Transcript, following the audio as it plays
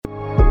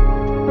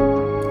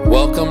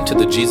Welcome to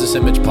the Jesus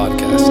Image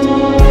Podcast.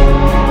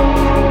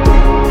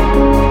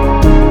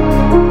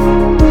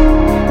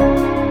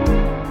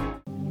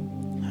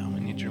 Now we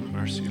need your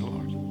mercy,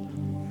 Lord.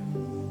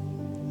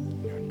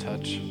 Your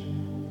touch.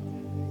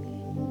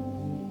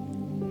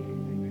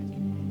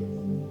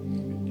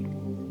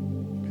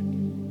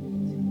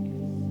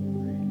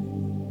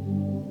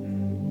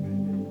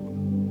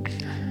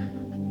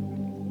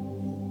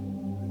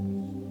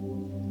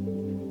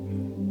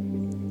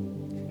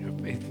 Your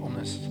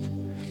faithfulness.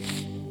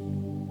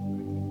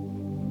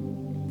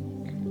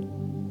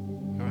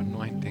 Your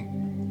anointing.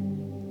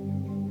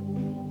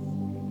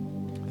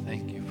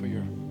 Thank you for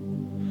your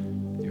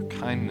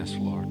kindness,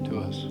 Lord, to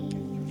us.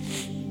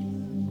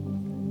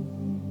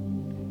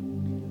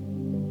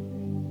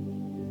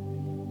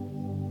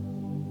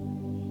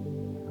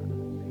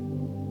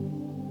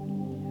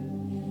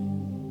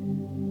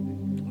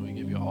 We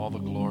give you all the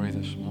glory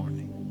this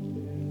morning.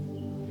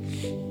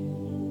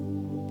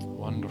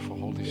 Wonderful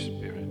Holy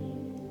Spirit,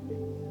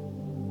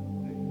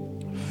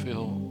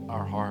 fill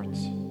our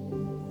hearts,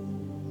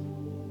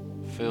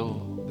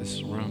 fill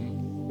this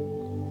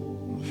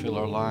room, fill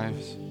our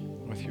lives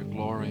with your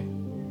glory.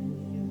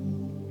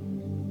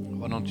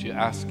 Why don't you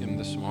ask him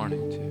this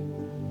morning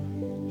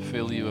to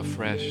fill you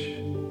afresh?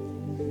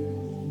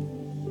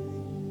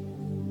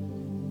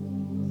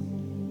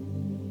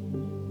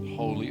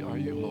 Holy are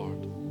you,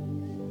 Lord.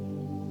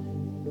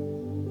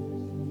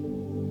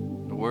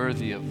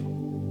 Worthy of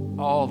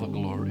all the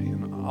glory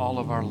in all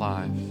of our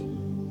lives.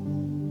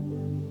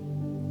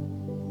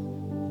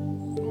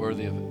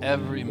 Worthy of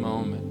every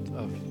moment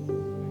of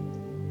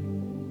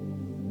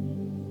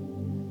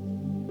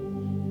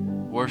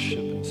worship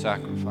and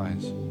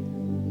sacrifice.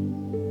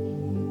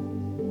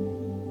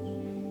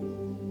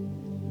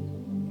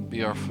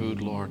 Be our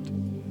food, Lord.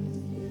 And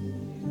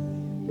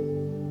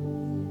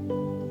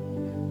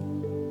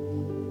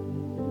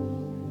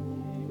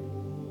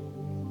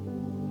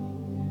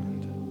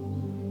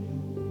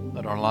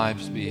let our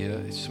lives be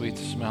a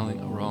sweet-smelling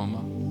aroma.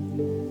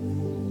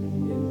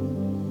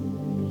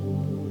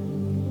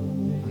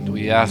 And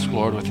we ask,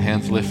 Lord, with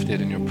hands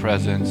lifted in your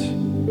presence,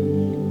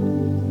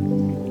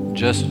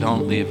 just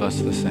don't leave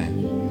us the same.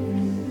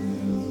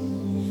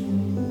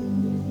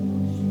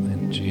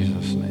 In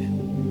Jesus' name.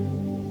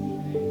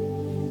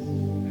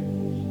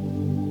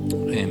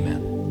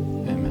 Amen.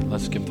 Amen.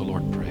 Let's give the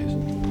Lord praise.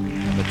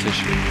 Have a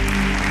tissue.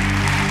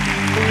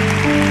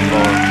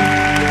 Lord.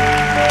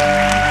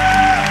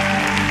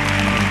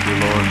 Thank you,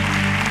 Lord.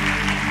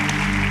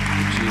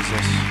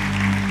 Jesus.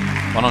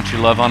 Why don't you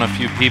love on a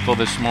few people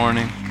this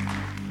morning?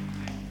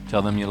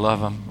 Tell them you love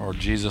them, or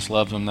Jesus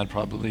loves them. That'd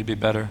probably be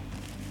better.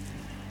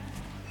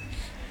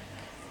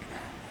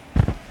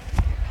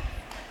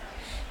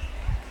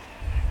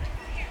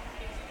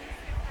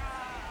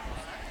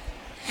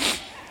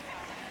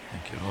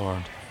 Thank you,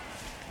 Lord.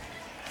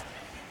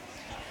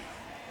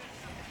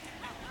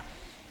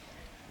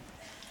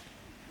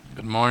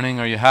 Good morning.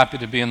 Are you happy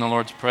to be in the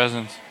Lord's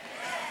presence?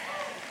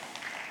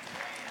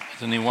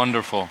 Isn't he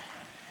wonderful?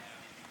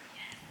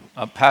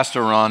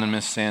 Pastor Ron and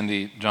Miss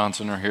Sandy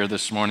Johnson are here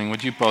this morning.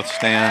 Would you both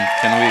stand?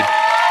 Can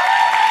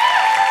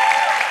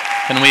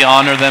we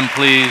honor them,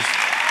 please?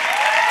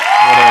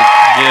 What a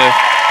gift.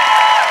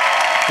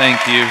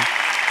 Thank you.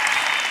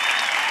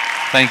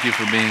 Thank you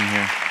for being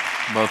here.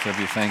 Both of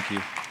you, thank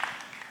you.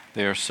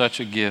 They are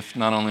such a gift,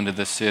 not only to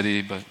the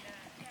city, but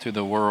to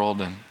the world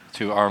and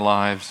to our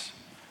lives.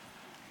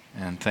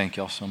 And thank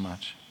y'all so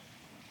much.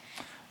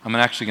 I'm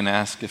actually going to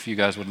ask if you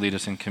guys would lead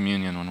us in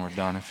communion when we're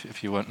done,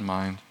 if you wouldn't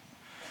mind.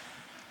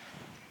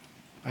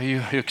 Are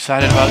you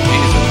excited about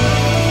Jesus?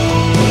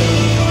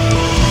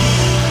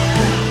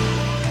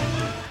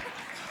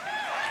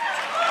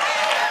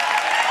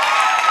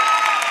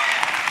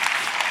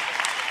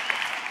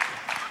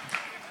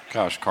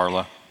 Gosh,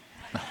 Carla.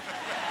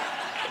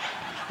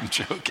 I'm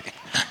joking.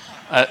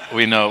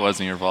 We know it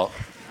wasn't your fault.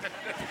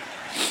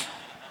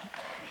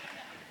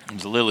 It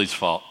was Lily's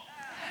fault.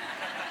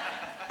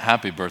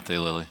 Happy birthday,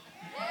 Lily.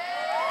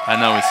 I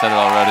know we said it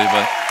already,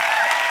 but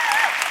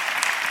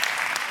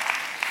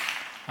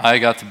I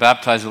got to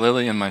baptize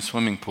Lily in my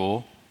swimming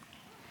pool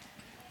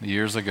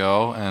years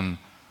ago and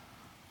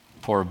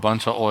pour a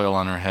bunch of oil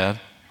on her head.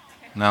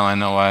 Now I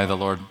know why the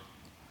Lord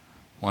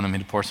wanted me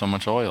to pour so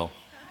much oil.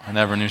 I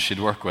never knew she'd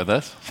work with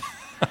us.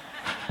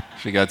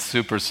 She got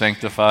super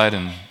sanctified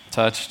and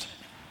touched,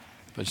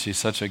 but she's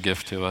such a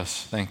gift to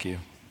us. Thank you.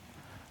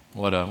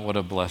 What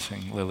a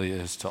blessing Lily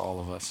is to all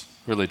of us.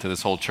 Really to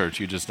this whole church.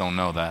 You just don't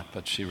know that,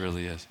 but she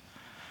really is.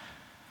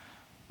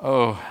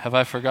 Oh, have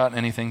I forgotten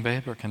anything,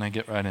 babe, or can I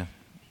get right in?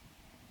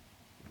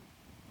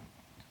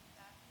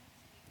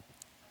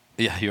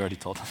 Yeah, you already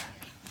told them.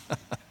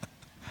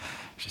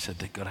 She said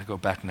they got to go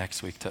back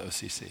next week to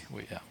OCC.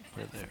 We're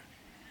there.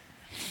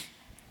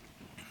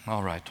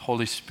 All right,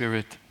 Holy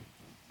Spirit,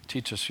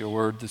 teach us your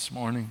word this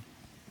morning.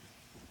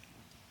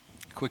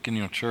 Quicken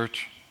your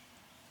church.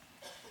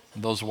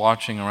 Those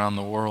watching around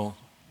the world.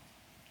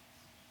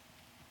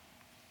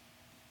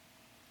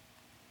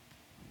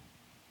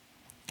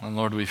 And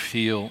Lord, we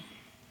feel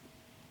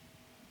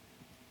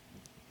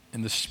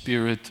in the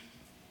Spirit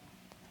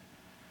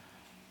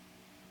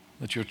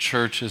that your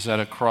church is at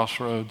a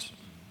crossroads,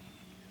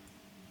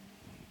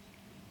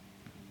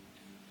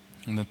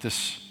 and that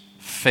this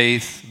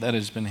faith that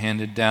has been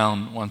handed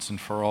down once and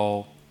for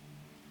all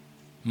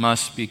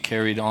must be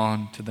carried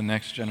on to the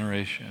next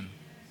generation.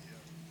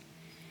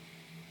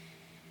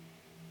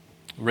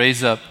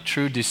 Raise up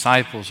true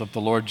disciples of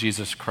the Lord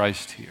Jesus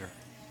Christ here.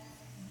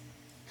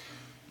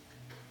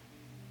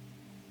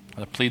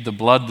 I plead the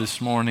blood this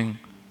morning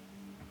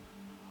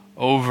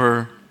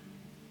over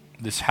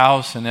this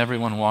house and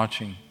everyone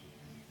watching.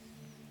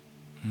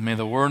 And may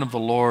the word of the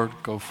Lord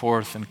go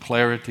forth in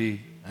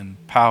clarity and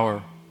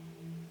power.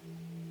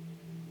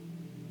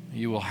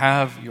 You will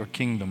have your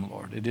kingdom,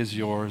 Lord. It is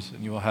yours,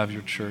 and you will have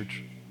your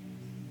church.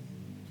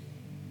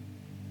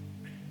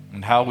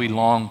 And how we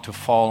long to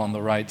fall on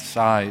the right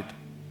side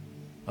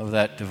of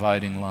that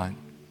dividing line.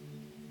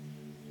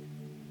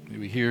 May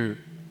we hear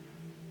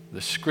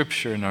the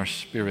scripture in our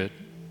spirit.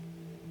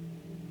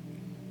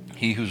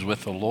 He who's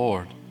with the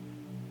Lord,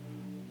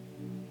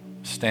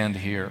 stand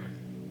here.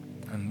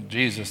 And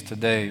Jesus,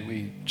 today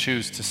we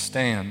choose to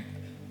stand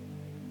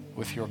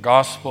with your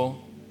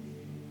gospel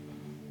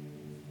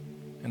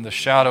in the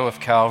shadow of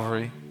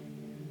Calvary,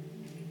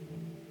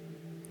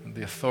 and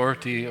the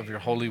authority of your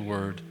holy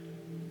word.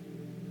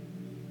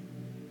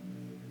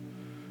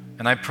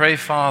 And I pray,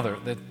 Father,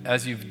 that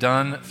as you've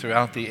done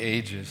throughout the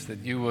ages, that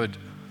you would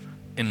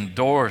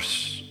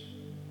endorse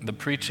the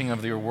preaching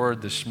of your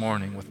word this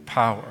morning with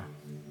power,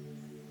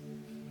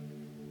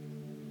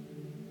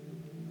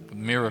 with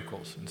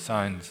miracles and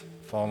signs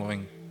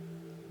following,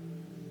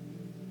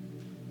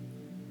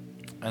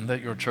 and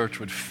that your church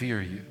would fear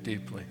you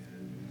deeply.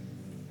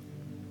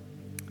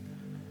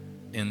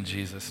 In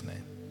Jesus'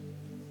 name.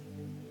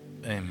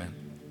 Amen.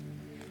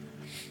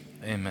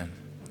 Amen.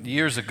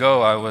 Years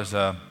ago,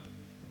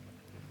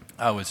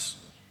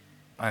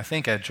 I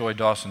think at Joy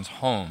Dawson's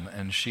home,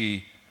 and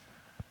she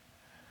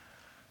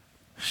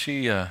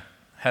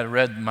had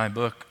read my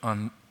book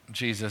on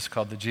Jesus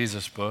called The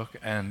Jesus Book,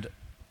 and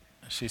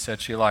she said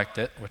she liked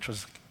it, which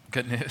was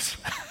good news.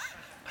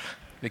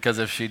 Because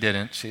if she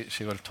didn't,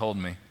 she would have told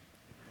me.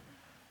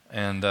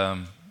 And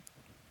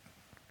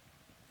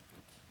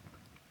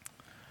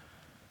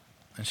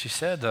she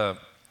said,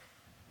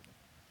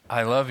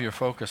 I love your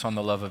focus on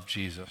the love of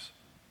Jesus.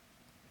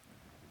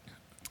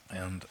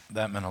 And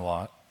that meant a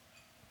lot.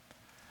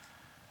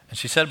 And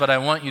she said, but I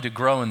want you to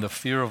grow in the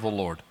fear of the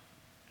Lord.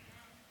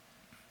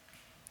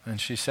 And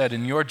she said,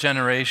 in your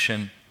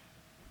generation,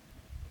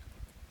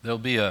 there'll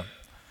be a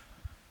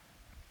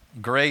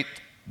great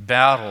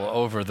battle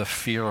over the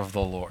fear of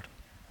the Lord.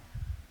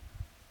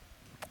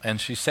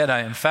 And she said,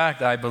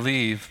 I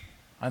believe,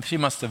 she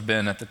must have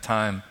been at the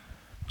time,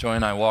 Joy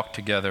and I walked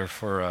together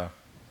for,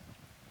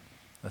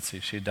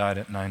 she died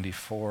at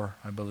 94,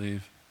 I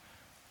believe,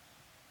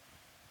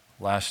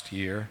 last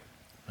year.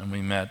 And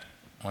we met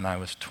when I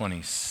was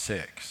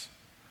 26.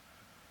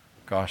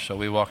 Gosh, so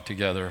we walked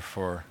together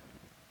for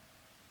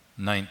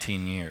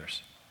 19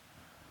 years.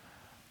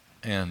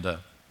 And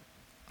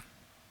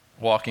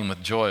walking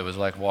with Joy was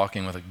like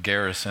walking with a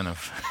garrison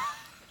of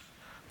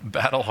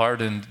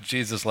battle-hardened,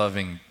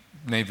 Jesus-loving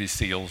Navy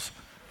SEALs.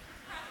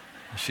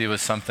 She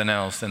was something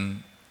else.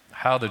 And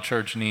how the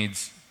church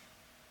needs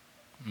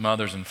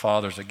mothers and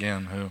fathers,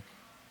 again, who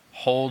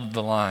hold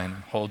the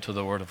line, hold to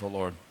the word of the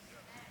Lord.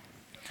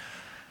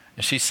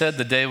 And she said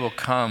the day will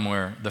come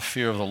where the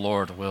fear of the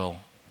Lord will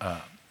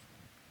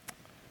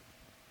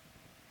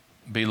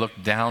be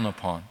looked down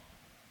upon,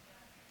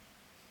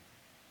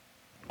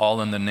 all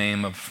in the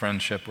name of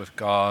friendship with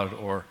God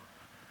or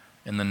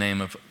in the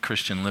name of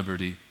Christian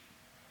liberty.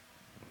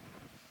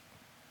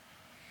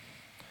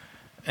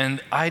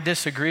 And I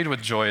disagreed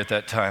with Joy at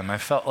that time. I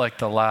felt like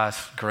the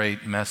last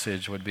great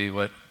message would be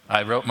what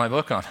I wrote my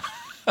book on.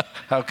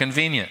 How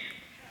convenient.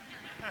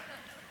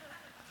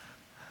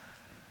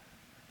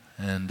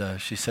 And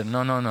she said,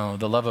 no,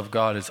 the love of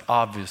God is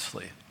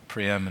obviously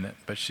preeminent.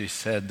 But she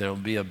said there will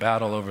be a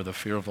battle over the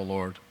fear of the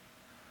Lord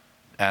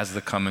as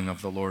the coming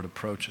of the Lord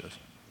approaches.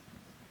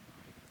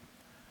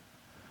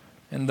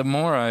 And the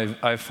more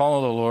I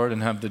follow the Lord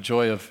and have the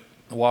joy of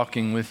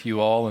walking with you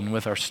all and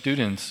with our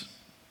students,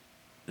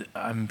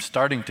 I'm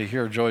starting to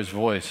hear Joy's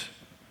voice.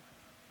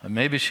 And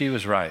maybe she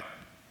was right.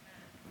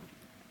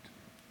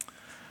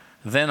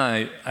 Then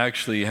I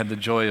actually had the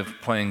joy of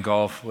playing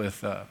golf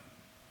with,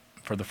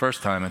 for the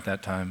first time at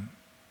that time,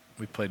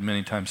 we played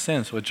many times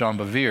since, with John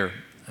Bevere.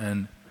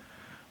 And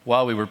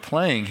while we were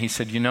playing, he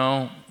said,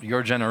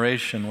 your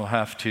generation will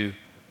have to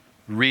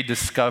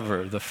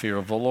rediscover the fear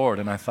of the Lord.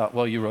 And I thought,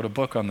 well, you wrote a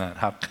book on that.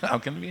 How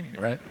convenient,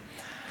 right?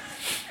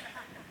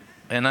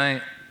 And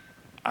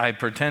I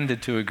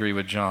pretended to agree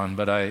with John,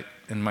 but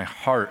in my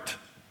heart,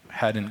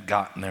 hadn't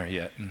gotten there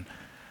yet. And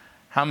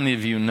how many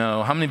of you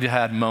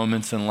had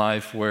moments in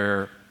life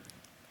where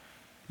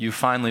you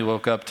finally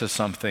woke up to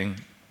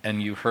something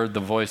and you heard the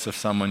voice of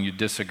someone you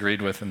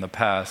disagreed with in the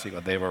past, you go,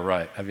 they were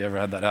right. Have you ever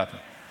had that happen?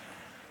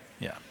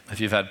 Yeah. If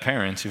you've had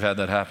parents, you've had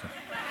that happen.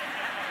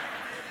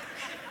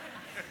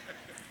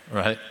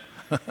 Right?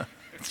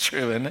 It's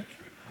true, isn't it?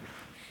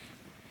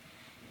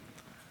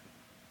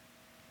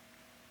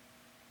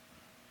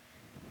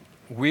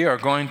 We are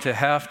going to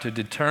have to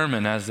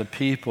determine as a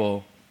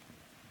people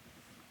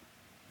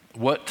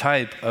what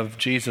type of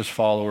Jesus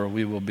follower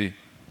we will be.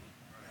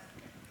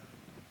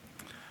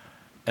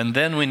 And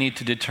then we need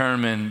to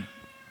determine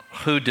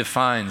who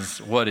defines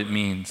what it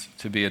means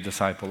to be a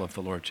disciple of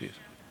the Lord Jesus.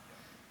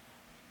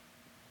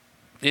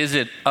 Is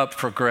it up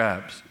for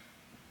grabs?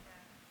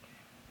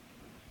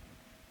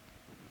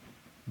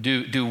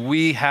 Do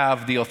we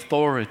have the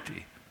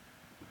authority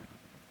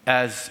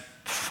as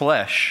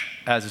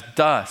flesh, as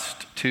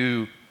dust,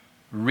 to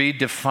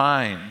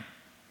redefine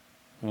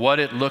what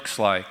it looks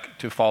like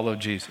to follow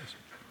Jesus?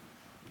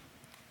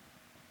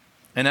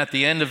 And at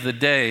the end of the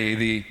day,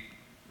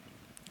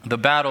 the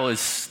battle is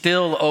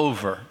still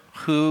over.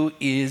 Who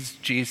is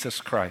Jesus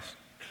Christ?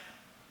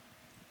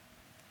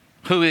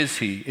 Who is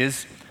he?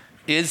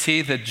 Is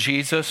he the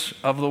Jesus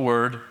of the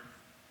Word?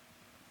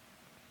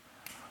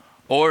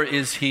 Or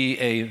is he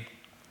a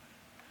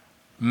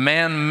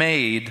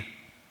man-made,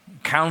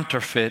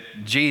 counterfeit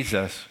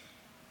Jesus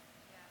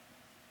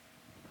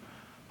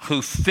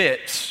who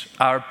fits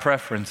our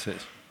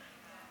preferences?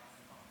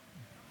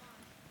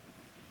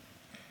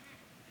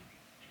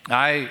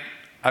 I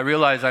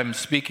realize I'm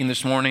speaking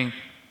this morning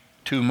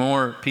to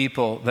more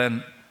people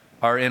than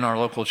are in our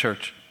local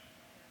church.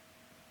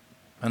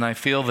 And I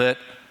feel that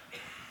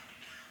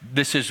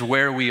this is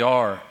where we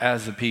are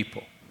as a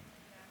people.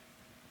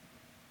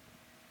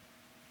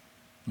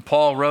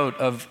 Paul wrote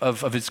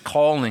of his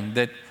calling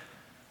that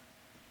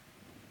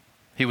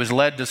he was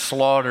led to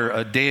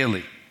slaughter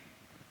daily.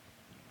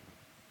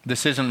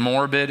 This isn't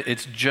morbid,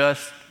 it's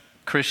just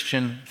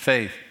Christian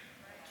faith.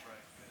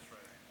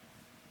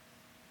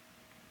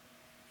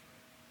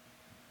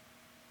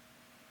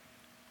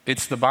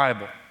 It's the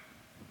Bible.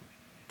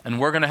 And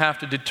we're going to have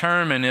to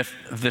determine if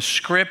the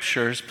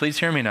Scriptures, please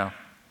hear me now,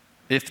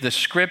 if the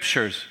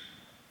Scriptures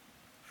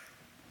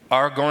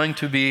are going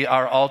to be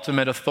our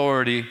ultimate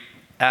authority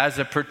as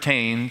it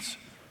pertains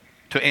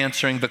to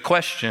answering the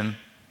question,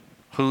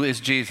 who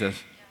is Jesus?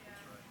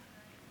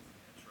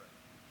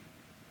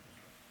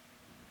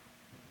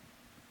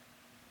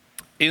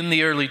 In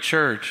the early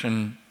church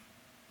and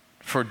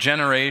for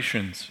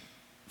generations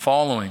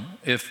following,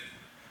 if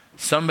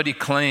somebody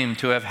claimed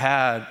to have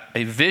had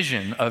a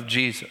vision of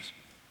Jesus,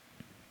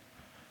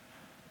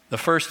 the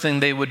first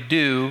thing they would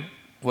do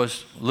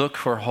was look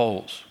for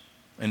holes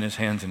in his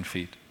hands and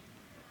feet.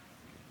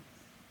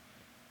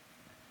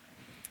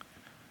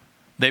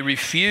 They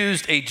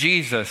refused a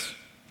Jesus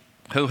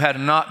who had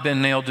not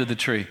been nailed to the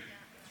tree.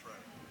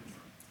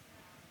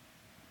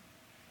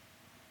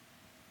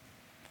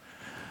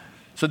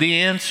 So the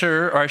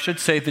answer, or I should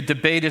say, the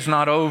debate is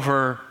not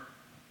over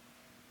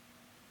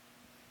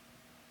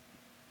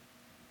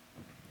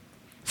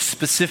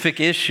specific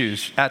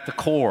issues at the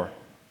core.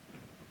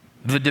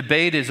 The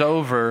debate is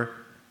over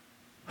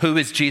who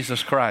is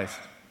Jesus Christ.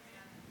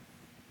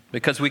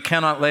 Because we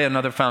cannot lay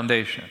another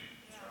foundation.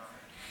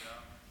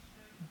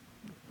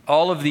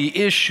 All of the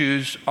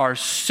issues are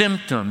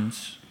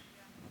symptoms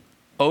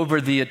over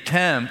the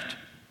attempt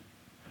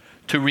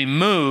to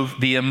remove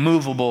the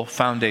immovable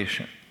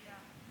foundation.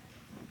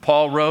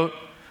 Paul wrote,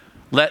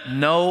 "Let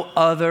no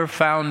other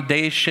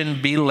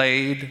foundation be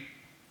laid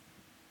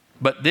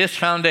but this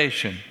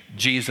foundation,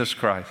 Jesus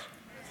Christ."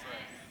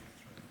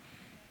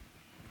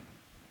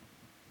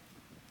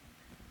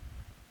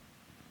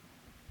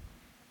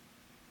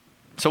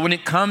 So when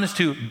it comes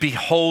to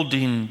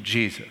beholding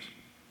Jesus,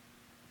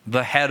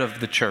 the head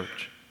of the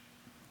church,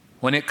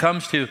 when it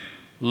comes to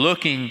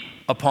looking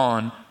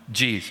upon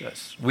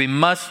Jesus, we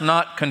must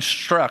not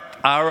construct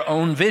our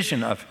own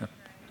vision of him.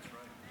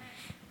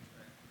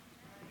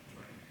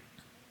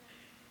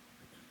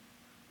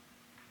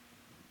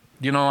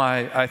 You know,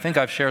 I think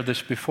I've shared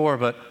this before,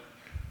 but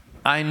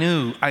I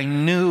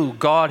knew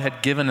God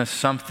had given us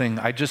something.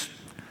 I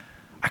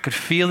could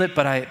feel it,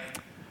 but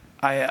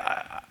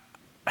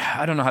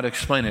I don't know how to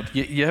explain it.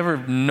 You ever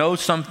know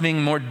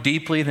something more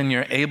deeply than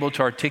you're able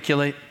to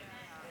articulate?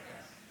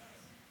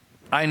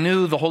 I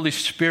knew the Holy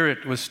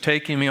Spirit was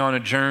taking me on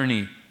a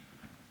journey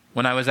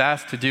when I was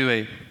asked to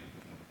do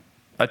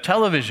a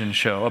television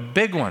show, a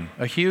big one,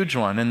 a huge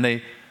one. And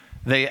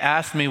they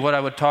asked me what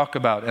I would talk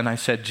about, and I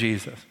said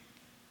Jesus.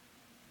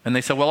 And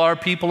they said, well, our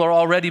people are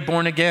already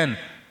born again.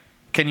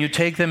 Can you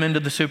take them into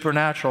the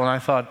supernatural? And I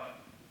thought,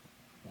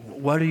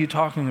 what are you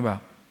talking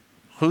about?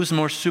 Who's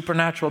more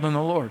supernatural than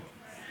the Lord?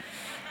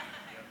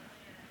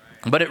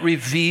 But it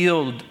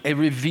revealed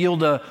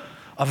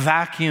a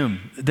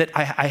vacuum that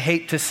I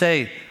hate to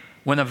say.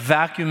 When a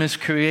vacuum is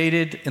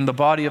created in the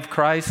body of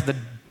Christ, the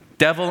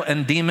devil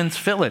and demons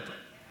fill it.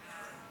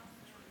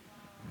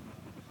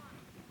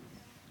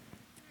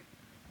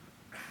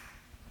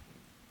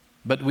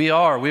 But we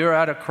are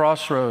at a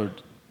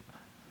crossroad.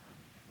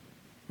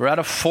 We're at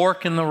a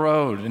fork in the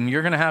road, and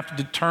you're going to have to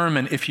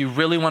determine if you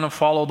really want to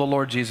follow the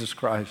Lord Jesus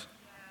Christ,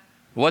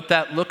 what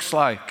that looks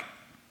like.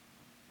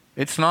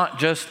 It's not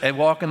just a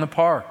walk in the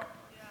park.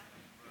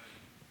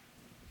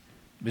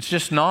 It's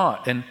just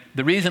not. And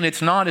the reason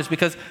it's not is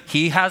because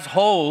he has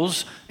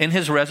holes in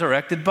his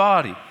resurrected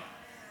body.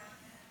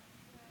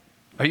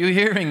 Are you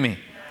hearing me?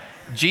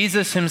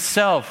 Jesus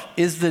himself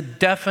is the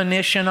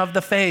definition of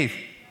the faith.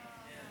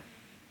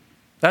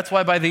 That's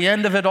why by the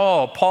end of it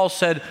all, Paul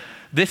said,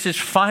 this is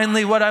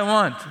finally what I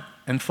want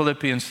in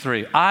Philippians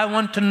 3. I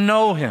want to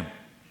know him.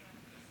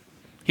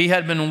 He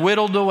had been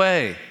whittled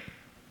away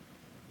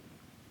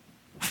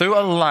through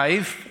a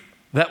life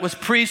that was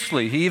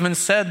priestly. He even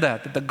said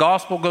that the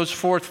gospel goes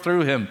forth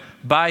through him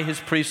by his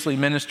priestly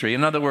ministry.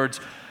 In other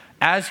words,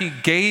 as he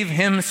gave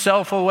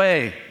himself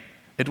away,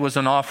 it was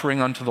an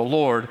offering unto the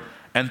Lord.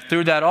 And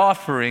through that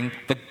offering,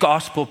 the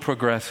gospel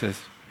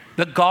progresses.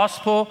 The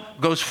gospel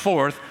goes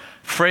forth.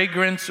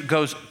 Fragrance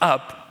goes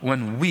up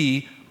when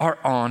we are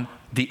on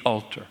the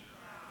altar.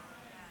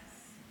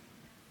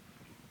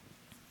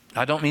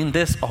 I don't mean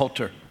this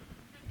altar.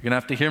 You're going to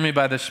have to hear me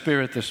by the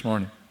Spirit this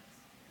morning.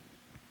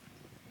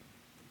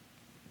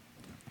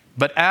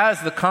 But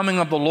as the coming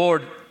of the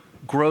Lord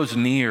grows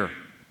near,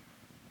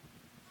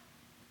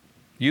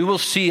 you will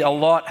see a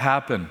lot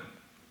happen.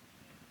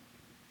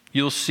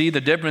 You'll see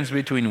the difference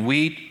between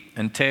wheat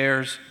and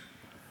tares.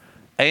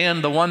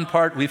 And the one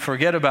part we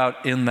forget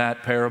about in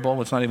that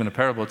parable, it's not even a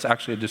parable, it's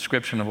actually a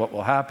description of what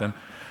will happen,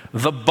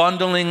 the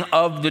bundling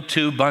of the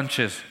two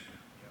bunches.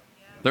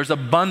 There's a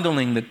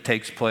bundling that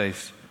takes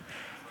place.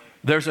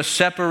 There's a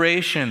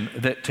separation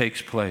that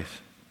takes place.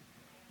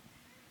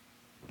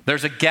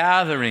 There's a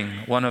gathering,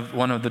 one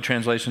of the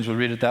translations will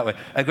read it that way.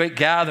 A great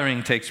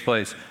gathering takes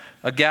place,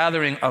 a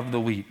gathering of the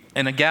wheat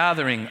and a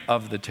gathering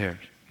of the tares.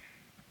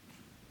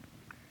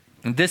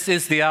 And this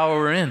is the hour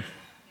we're in.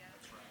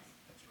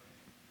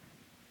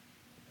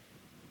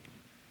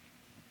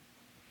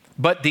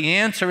 But the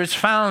answer is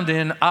found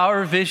in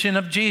our vision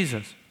of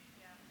Jesus.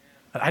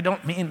 I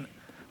don't mean,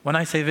 when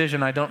I say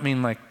vision, I don't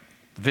mean like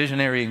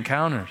visionary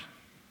encounters.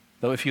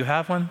 Though if you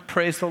have one,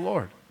 praise the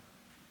Lord.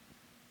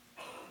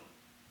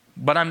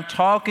 But I'm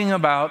talking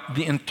about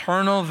the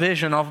internal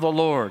vision of the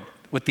Lord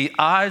with the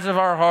eyes of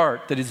our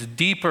heart that is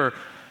deeper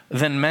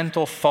than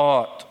mental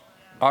thought.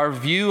 Our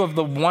view of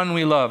the one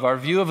we love, our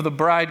view of the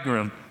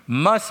bridegroom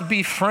must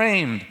be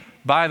framed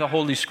by the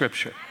Holy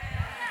Scripture.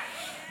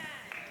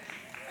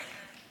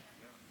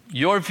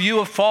 Your view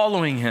of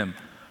following him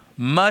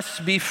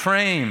must be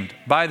framed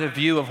by the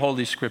view of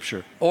Holy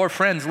Scripture. Or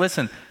friends,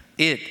 listen,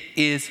 it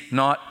is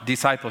not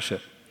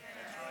discipleship.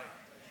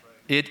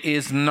 It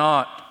is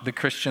not the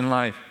Christian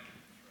life.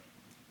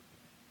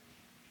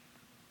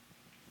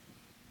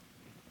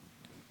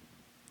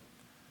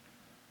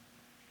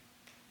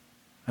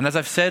 And as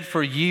I've said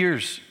for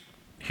years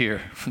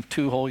here,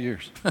 2 whole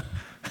years,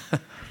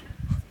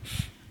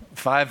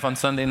 5 on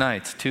Sunday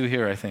nights, 2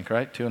 here I think,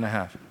 right?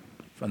 2.5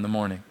 from the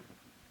morning.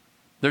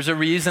 There's a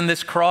reason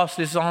this cross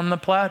is on the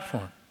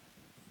platform.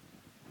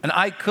 And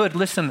I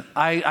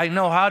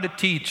know how to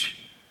teach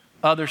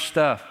other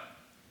stuff.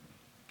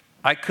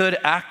 I could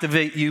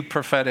activate you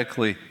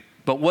prophetically,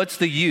 but what's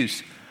the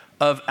use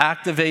of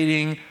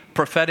activating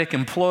prophetic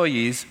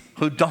employees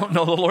who don't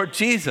know the Lord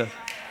Jesus?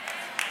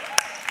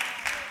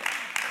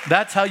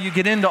 That's how you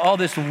get into all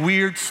this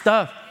weird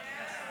stuff.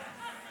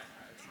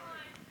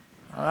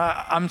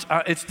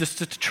 It's just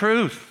the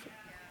truth.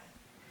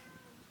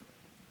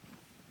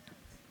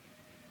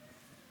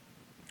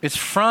 It's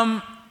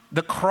from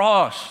the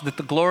cross that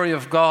the glory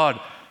of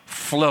God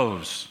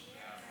flows.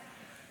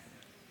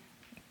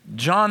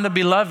 John the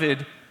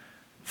Beloved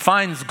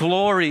finds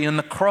glory in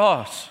the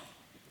cross.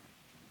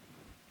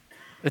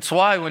 It's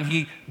why when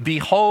he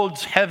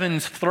beholds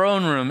heaven's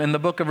throne room in the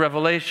book of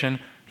Revelation,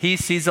 he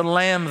sees a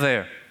lamb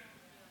there.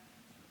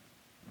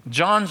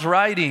 John's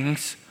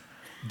writings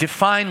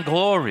define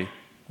glory,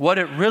 what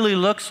it really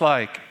looks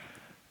like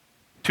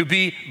to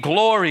be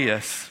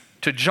glorious.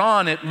 To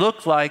John, it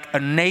looked like a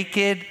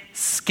naked,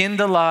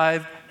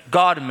 skinned-alive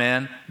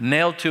God-man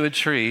nailed to a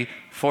tree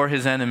for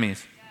his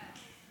enemies.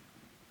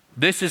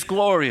 This is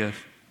glorious.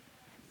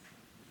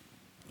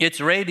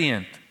 It's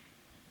radiant.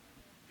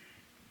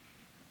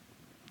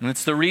 And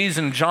it's the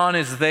reason John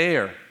is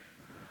there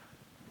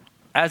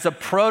as a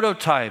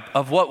prototype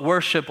of what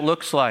worship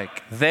looks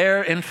like,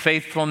 there in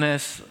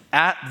faithfulness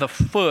at the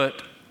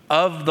foot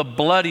of the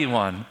bloody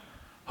one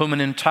whom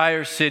an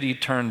entire city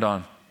turned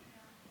on.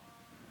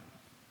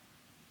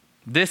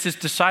 This is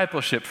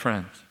discipleship,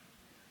 friends.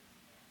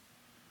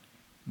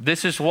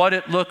 This is what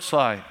it looks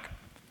like.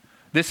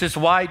 This is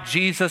why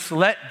Jesus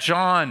let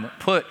John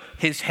put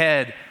his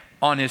head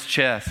on his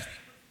chest.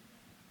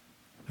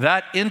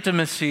 That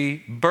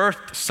intimacy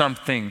birthed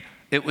something.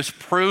 It was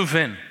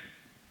proven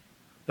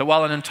that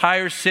while an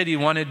entire city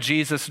wanted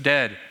Jesus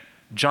dead,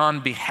 John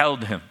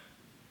beheld him.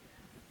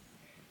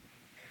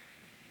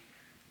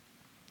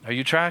 Are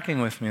you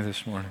tracking with me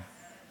this morning?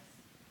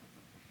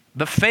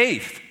 The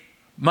faith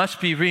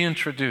must be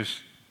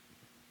reintroduced.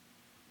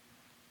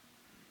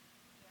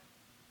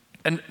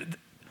 And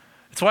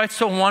it's why it's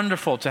so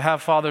wonderful to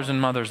have fathers and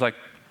mothers like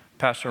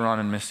Pastor Ron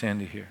and Miss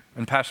Sandy here,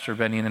 and Pastor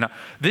Benny. And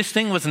this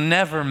thing was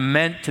never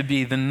meant to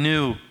be the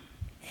new,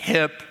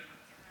 hip,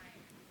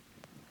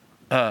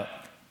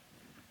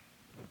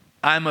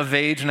 I'm of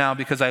age now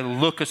because I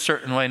look a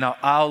certain way. Now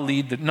I'll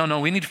lead No,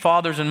 we need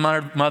fathers and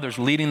mothers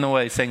leading the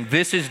way, saying,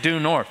 this is due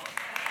north.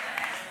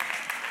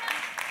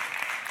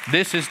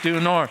 This is due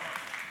north.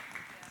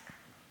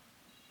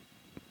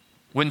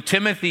 When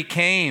Timothy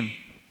came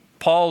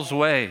Paul's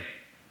way,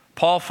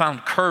 Paul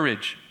found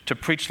courage to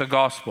preach the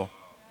gospel.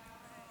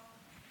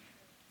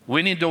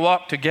 We need to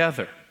walk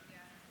together.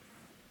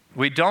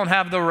 We don't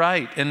have the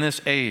right in this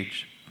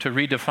age to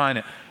redefine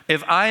it.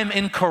 If I am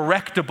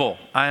incorrectible,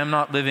 I am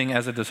not living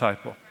as a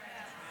disciple.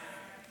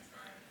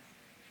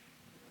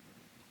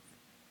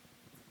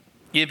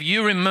 If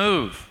you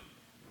remove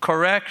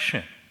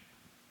correction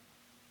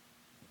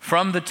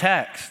from the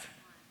text,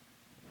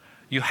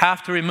 you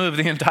have to remove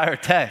the entire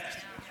text.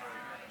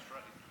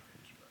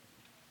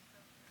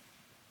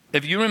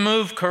 If you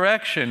remove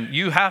correction,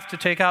 you have to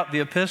take out the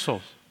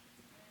epistles.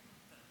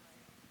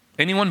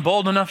 Anyone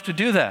bold enough to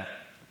do that?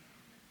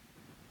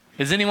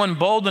 Is anyone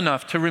bold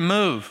enough to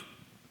remove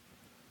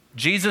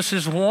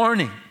Jesus'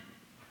 warning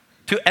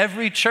to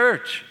every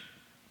church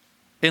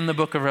in the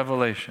book of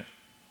Revelation?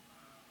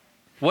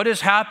 What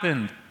has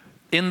happened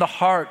in the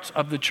hearts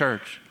of the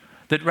church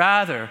that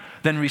rather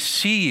than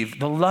receive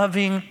the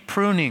loving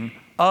pruning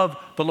of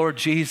the Lord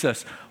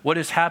Jesus, what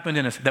has happened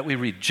in us that we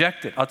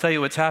reject it? I'll tell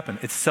you what's happened.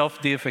 It's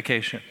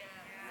self-deification.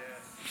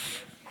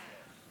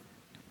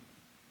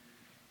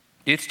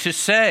 It's to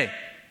say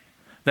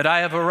that I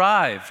have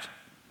arrived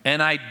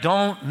and I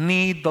don't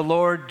need the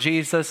Lord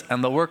Jesus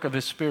and the work of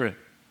His Spirit.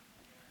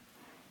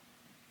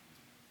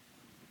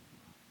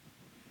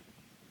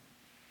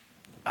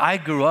 I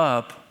grew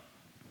up,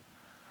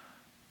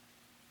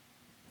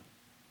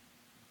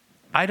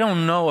 I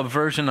don't know a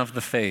version of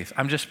the faith.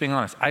 I'm just being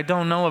honest. I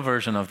don't know a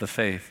version of the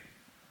faith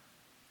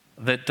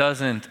that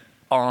doesn't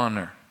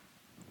honor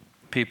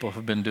people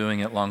who've been doing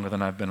it longer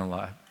than I've been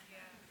alive.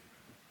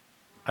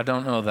 I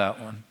don't know that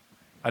one.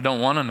 I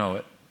don't want to know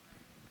it.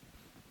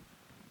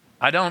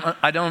 I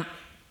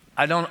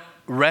don't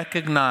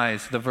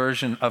recognize the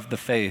version of the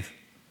faith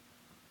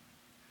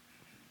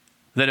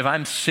that if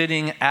I'm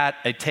sitting at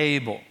a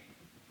table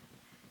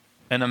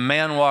and a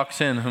man walks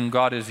in whom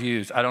God has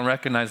used, I don't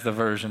recognize the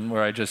version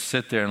where I just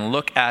sit there and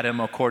look at him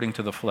according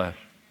to the flesh.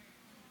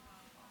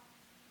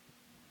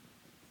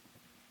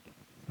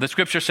 The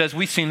scripture says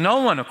we see no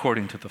one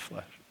according to the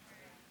flesh.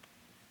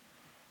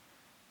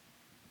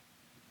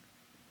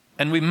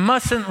 And we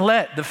mustn't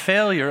let the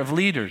failure of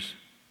leaders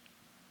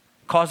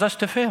cause us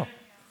to fail.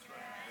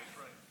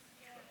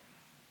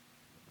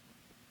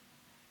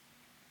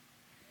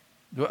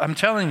 I'm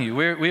telling you,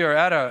 we're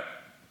at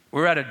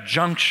a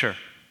juncture.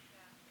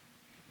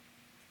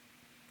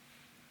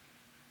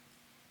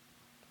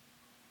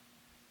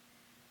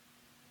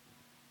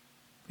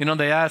 You know,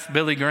 they asked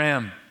Billy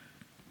Graham,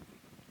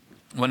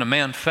 when a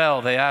man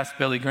fell, they asked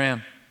Billy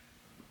Graham,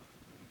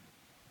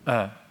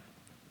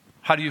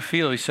 how do you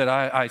feel? He said,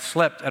 I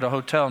slept at a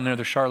hotel near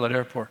the Charlotte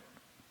airport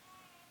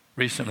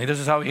recently. This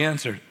is how he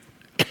answered.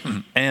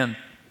 And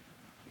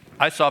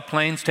I saw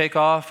planes take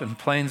off and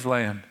planes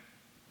land.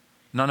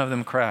 None of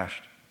them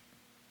crashed.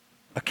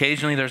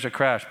 Occasionally there's a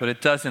crash, but it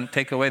doesn't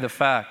take away the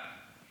fact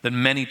that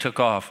many took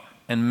off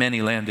and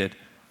many landed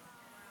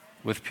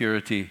with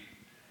purity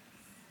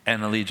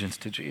and allegiance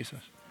to Jesus.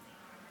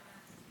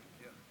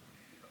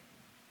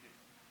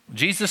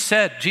 Jesus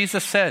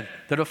said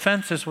that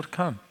offenses would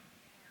come.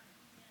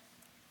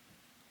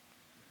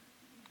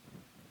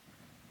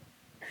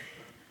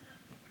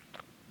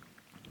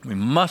 We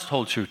must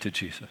hold true to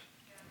Jesus.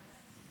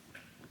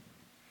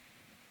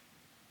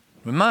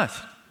 We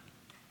must.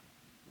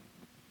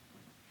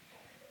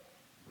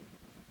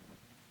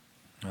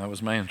 That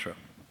was my intro.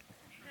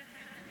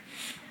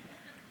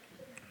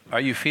 Are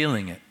you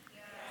feeling it?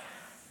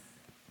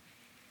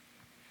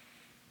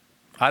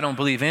 I don't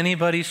believe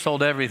anybody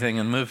sold everything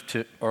and moved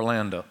to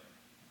Orlando.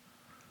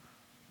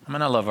 I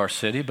mean, I love our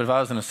city, but if I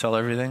was going to sell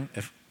everything,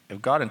 if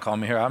God didn't call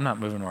me here, I'm not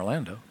moving to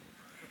Orlando.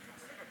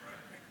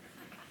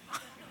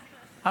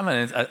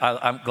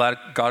 I'm glad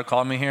God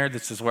called me here.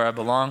 This is where I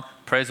belong.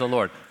 Praise the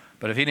Lord.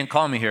 But if He didn't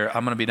call me here,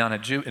 I'm going to be down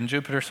in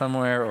Jupiter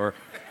somewhere, or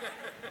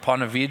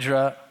Ponte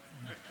Vedra,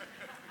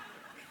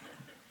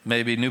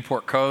 maybe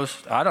Newport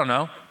Coast. I don't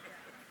know.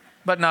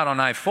 But not on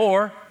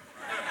I-4.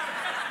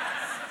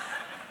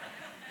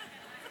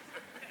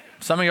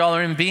 Some of y'all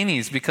are in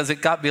beanies because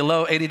it got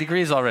below 80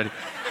 degrees already.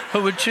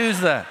 Who would choose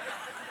that?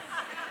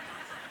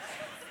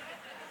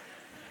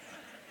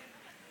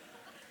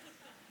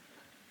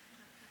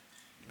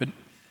 But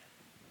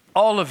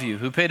all of you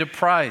who paid a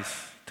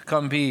price to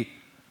come be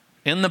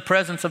in the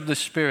presence of the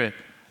Spirit,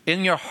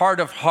 in your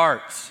heart of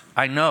hearts,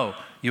 I know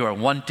you are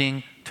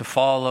wanting to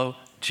follow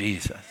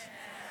Jesus.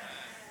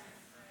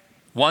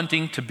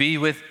 Wanting to be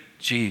with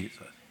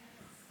Jesus.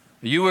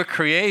 You were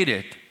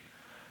created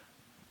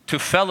to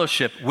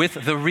fellowship with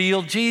the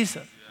real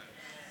Jesus.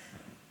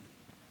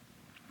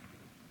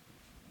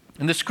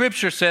 And the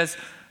scripture says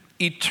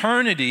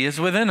eternity is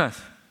within us.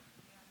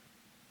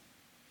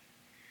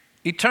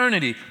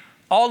 Eternity.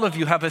 All of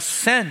you have a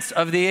sense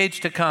of the age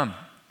to come.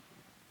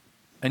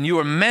 And you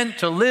are meant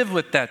to live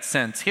with that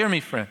sense. Hear me,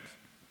 friends.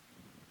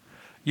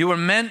 You were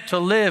meant to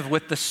live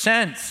with the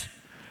sense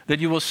that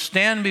you will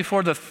stand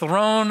before the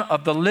throne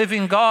of the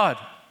living God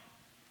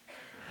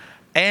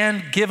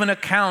and give an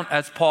account,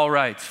 as Paul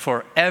writes,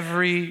 for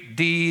every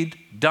deed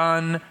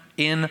done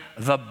in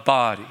the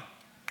body.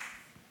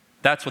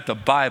 That's what the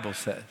Bible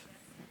says.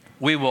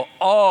 We will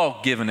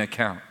all give an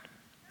account.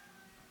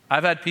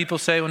 I've had people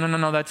say, well,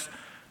 no, that's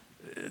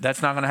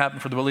not going to happen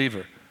for the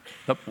believer.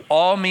 The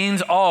all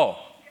means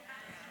all.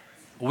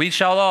 We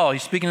shall all,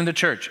 he's speaking to the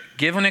church,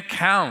 give an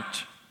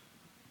account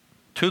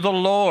to the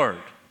Lord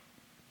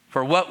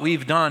for what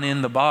we've done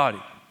in the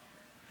body.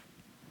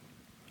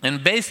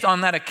 And based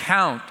on that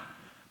account,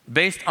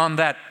 based on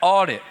that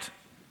audit,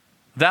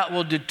 that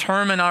will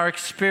determine our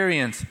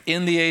experience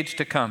in the age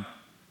to come.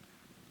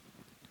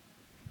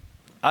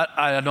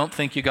 I don't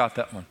think you got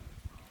that one.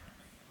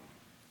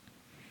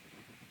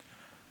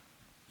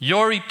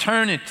 Your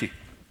eternity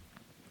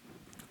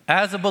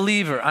as a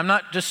believer, I'm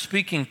not just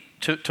speaking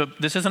to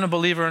this isn't a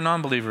believer or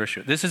non-believer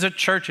issue. This is a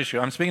church issue.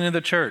 I'm speaking to the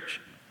church.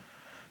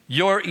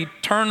 Your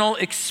eternal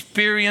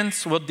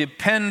experience will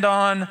depend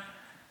on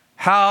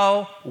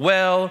how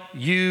well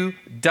you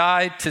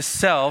died to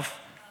self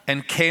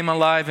and came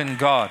alive in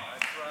God.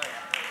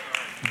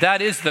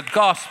 That is the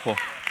gospel.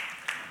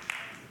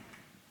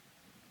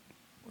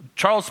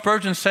 Charles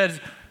Spurgeon said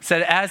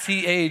as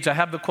he aged, I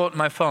have the quote in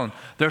my phone,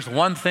 there's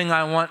one thing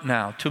I want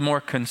now, to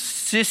more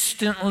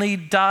consistently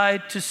die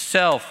to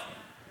self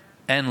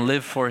and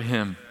live for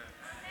him.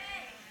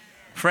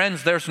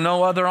 Friends, there's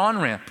no other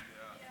on-ramp.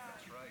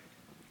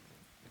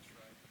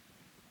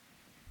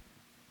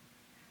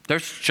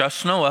 There's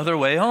just no other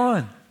way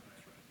on.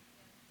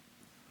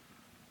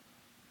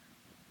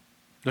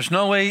 There's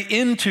no way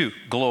into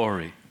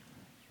glory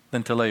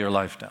than to lay your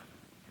life down.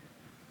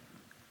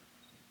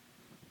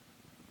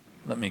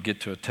 Let me get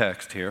to a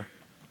text here.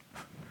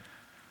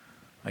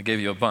 I gave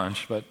you a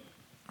bunch, but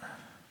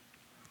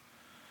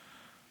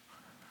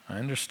I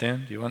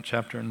understand. You want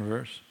chapter and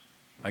verse?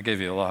 I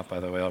gave you a lot, by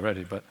the way,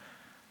 already, but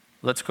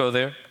let's go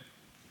there.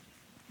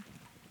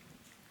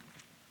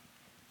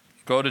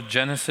 Go to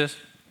Genesis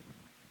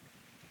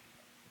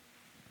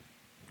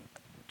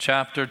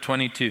chapter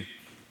 22.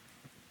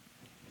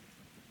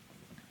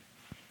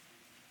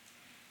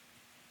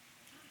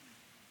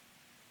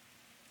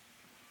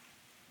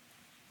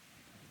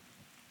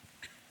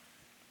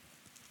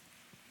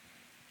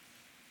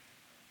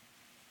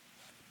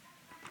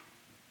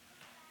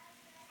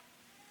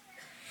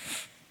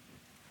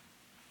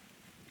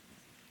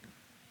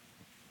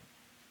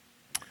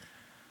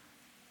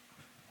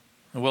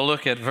 We'll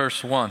look at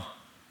verse 1.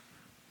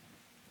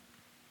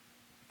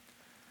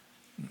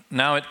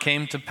 Now it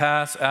came to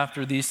pass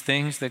after these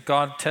things that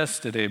God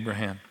tested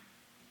Abraham.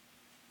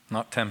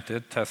 Not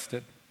tempted,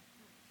 tested.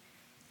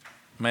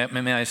 May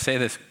I say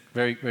this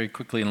very, very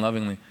quickly and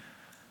lovingly?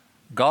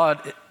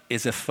 God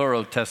is a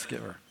thorough test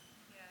giver.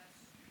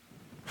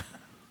 Yes.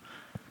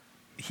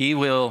 He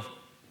will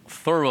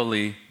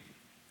thoroughly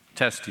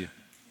test you.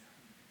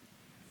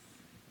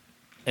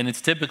 And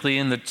it's typically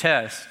in the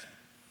test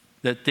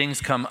that things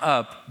come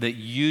up that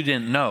you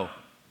didn't know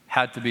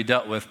had to be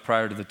dealt with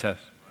prior to the test.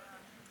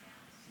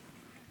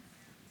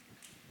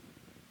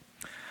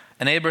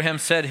 And Abraham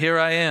said, "Here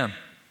I am."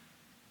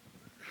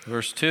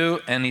 Verse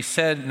 2, and he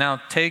said, "Now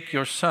take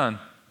your son,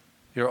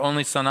 your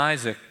only son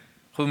Isaac,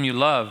 whom you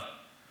love,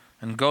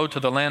 and go to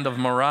the land of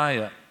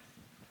Moriah,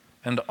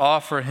 and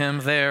offer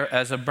him there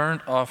as a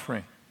burnt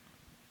offering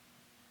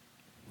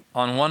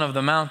on one of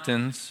the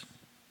mountains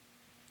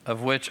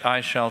of which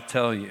I shall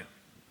tell you."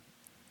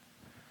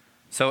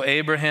 So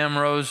Abraham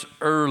rose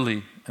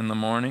early in the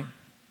morning,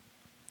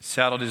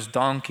 saddled his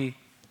donkey,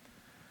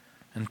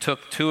 and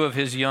took 2 of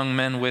his young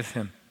men with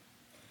him,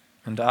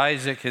 and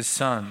Isaac his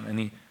son, and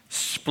he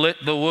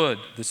split the wood.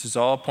 This is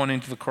all pointing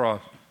to the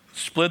cross.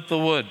 Split the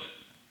wood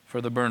for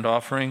the burnt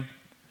offering,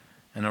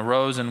 and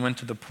arose and went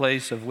to the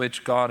place of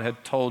which God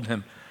had told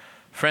him.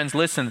 Friends,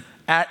 listen,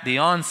 at the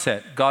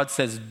onset, God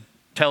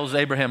tells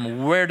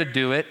Abraham where to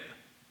do it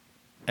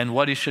and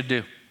what he should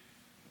do.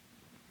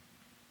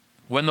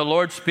 When the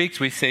Lord speaks,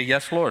 we say,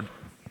 "Yes, Lord."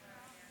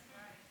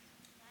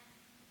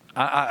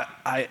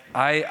 I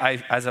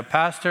as a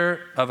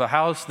pastor of a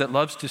house that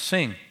loves to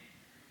sing,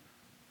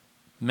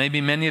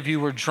 maybe many of you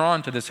were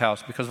drawn to this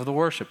house because of the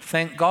worship.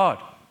 Thank God.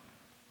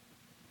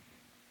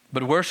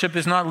 But worship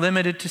is not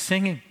limited to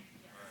singing.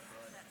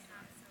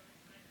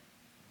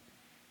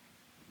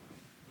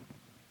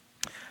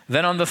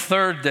 Then on the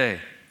 3rd day,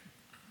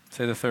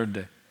 say the 3rd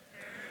day,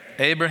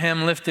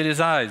 Abraham lifted his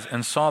eyes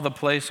and saw the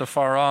place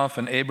afar off,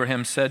 and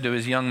Abraham said to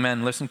his young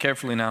men, listen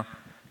carefully now,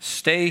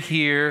 "Stay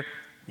here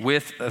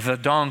with the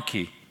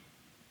donkey."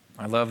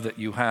 I love that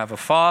you have a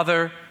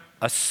father,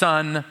 a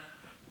son,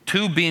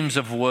 2 beams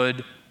of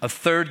wood, a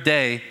 3rd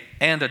day,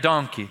 and a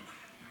donkey.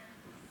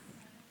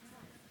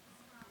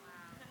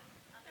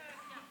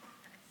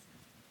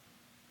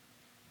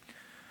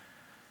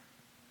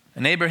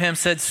 And Abraham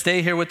said,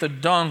 "Stay here with the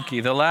donkey.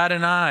 The lad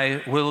and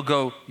I will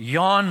go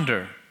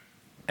yonder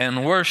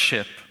and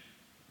worship,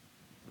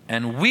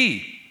 and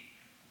we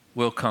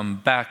will come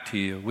back to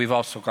you." We've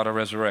also got a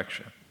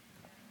resurrection.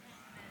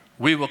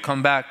 we will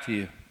come back to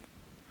you.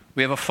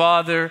 We have a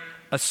Father,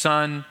 a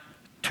Son,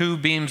 2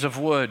 beams of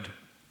wood,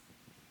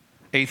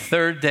 a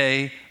third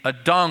day, a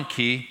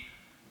donkey,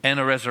 and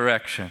a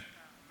resurrection.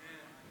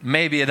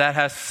 Maybe that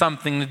has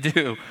something to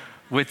do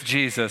with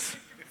Jesus.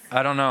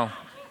 I don't know.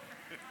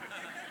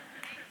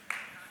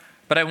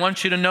 But I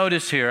want you to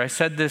notice here, I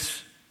said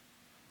this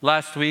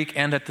last week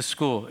and at the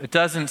school. It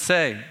doesn't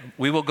say,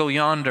 we will go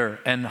yonder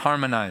and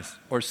harmonize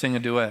or sing a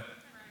duet.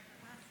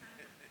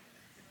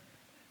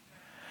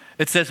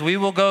 It says, we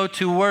will go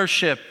to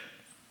worship.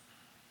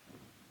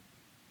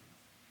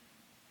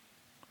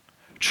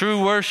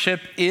 True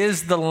worship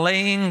is the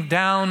laying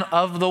down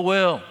of the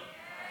will.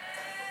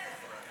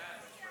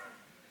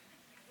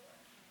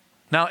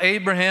 Now,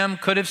 Abraham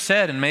could have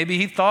said, and maybe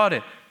he thought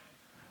it,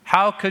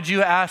 how could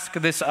you ask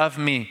this of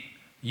me?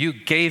 You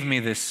gave me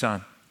this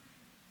son.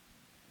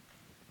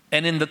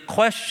 And in the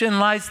question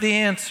lies the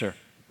answer.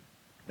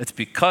 It's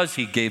because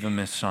he gave him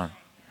his son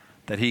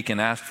that he can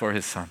ask for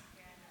his son.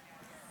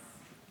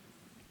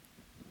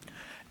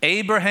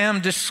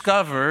 Abraham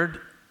discovered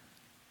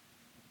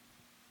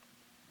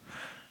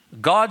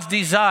God's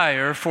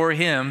desire for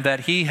him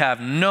that he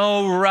have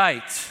no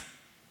right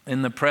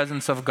in the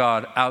presence of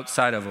God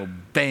outside of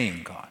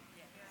obeying God.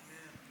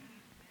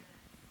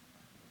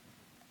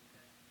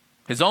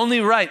 His only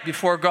right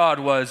before God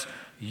was,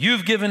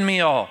 you've given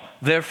me all,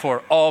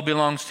 therefore all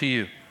belongs to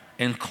you,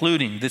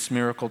 including this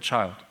miracle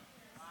child.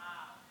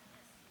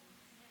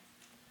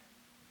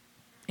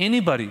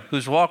 Anybody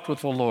who's walked with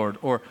the Lord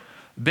or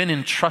been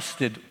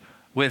entrusted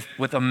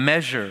with a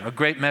measure, a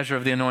great measure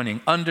of the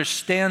anointing,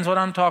 understands what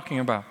I'm talking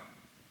about.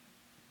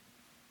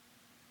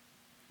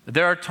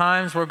 There are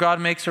times where God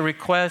makes a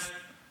request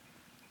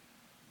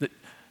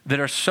that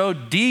are so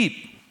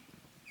deep,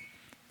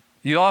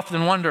 you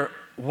often wonder,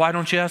 why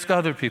don't you ask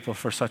other people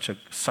for such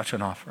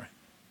an offering?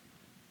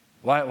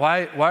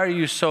 Why are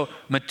you so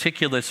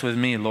meticulous with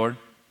me, Lord?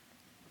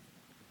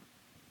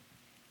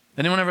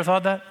 Anyone ever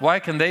thought that? Why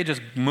can they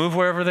just move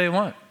wherever they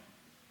want?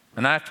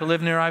 And I have to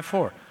live near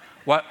I-4.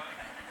 What?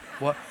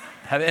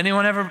 Have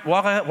anyone ever,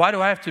 why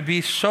do I have to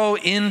be so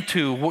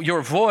into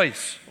your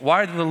voice?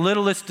 Why do the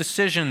littlest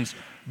decisions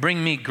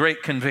bring me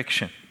great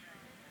conviction?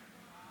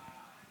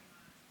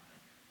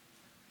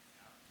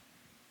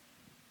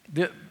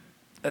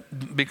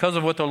 Because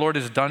of what the Lord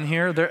has done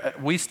here,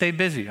 we stay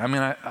busy. I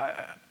mean,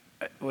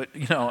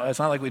 it's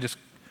not like we just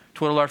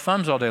twiddle our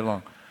thumbs all day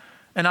long.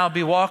 And I'll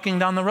be walking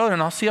down the road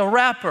and I'll see a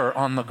wrapper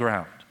on the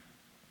ground.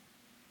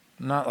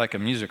 Not like a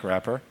music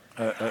wrapper,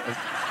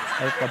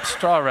 a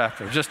straw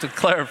wrapper, just to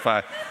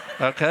clarify,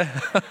 okay?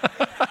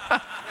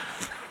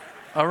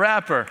 A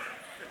wrapper,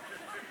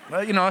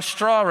 a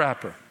straw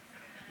wrapper.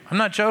 I'm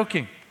not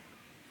joking.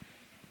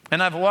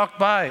 And I've walked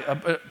by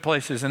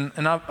places and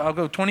I'll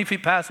go 20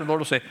 feet past and the Lord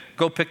will say,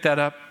 go pick that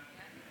up.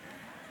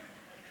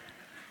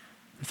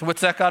 So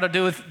what's that got to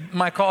do with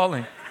my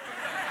calling?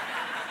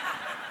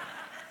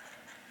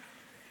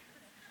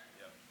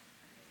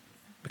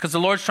 Because the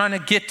Lord's trying to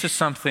get to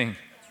something.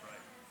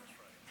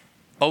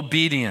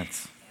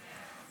 Obedience.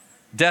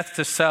 Death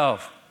to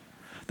self.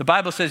 The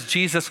Bible says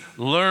Jesus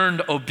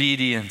learned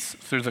obedience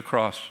through the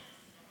cross.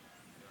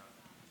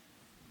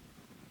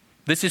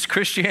 This is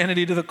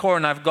Christianity to the core,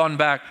 and I've gone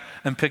back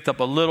and picked up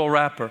a little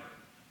wrapper.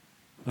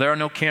 There are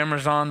no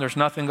cameras on, there's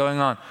nothing going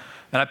on.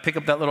 And I pick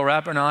up that little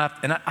wrapper, and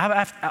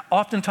I've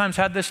oftentimes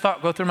had this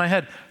thought go through my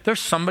head.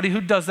 There's somebody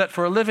who does that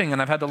for a living,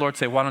 and I've had the Lord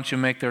say, why don't you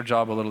make their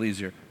job a little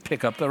easier?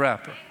 Pick up the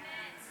wrapper.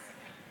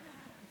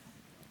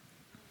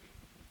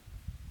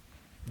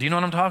 Do you know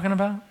what I'm talking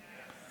about?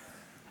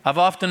 I've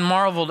often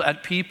marveled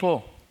at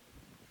people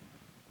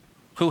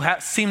who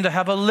seem to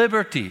have a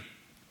liberty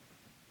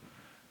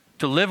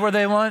to live where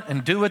they want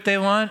and do what they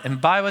want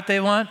and buy what they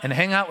want and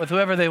hang out with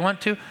whoever they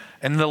want to.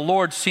 And the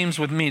Lord seems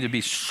with me to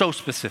be so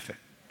specific.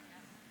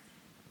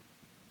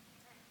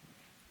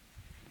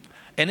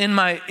 And in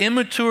my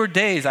immature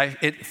days,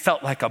 it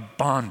felt like a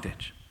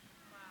bondage,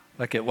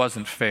 like it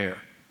wasn't fair.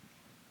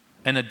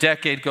 And a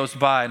decade goes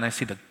by and I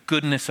see the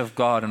goodness of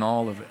God in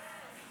all of it.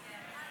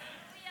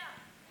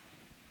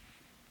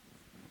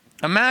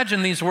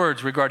 Imagine these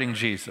words regarding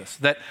Jesus,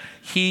 that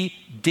he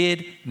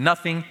did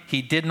nothing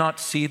he did not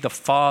see the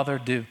Father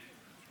do.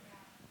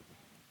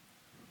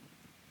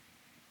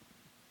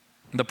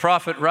 The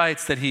prophet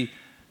writes that he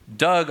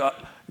dug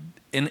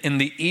in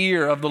the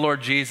ear of the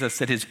Lord Jesus,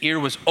 that his ear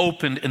was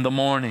opened in the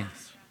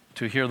mornings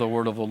to hear the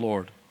word of the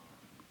Lord.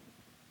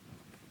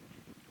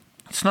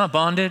 It's not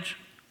bondage.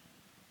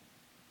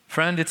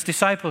 Friend, it's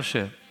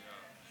discipleship.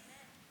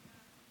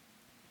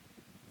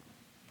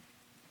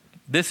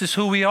 This is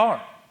who we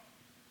are.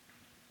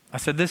 I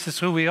said, this is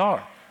who we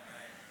are.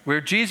 We're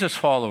Jesus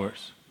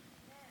followers.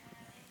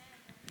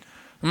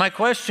 My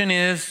question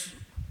is,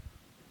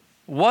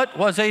 what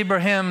was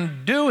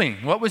Abraham doing?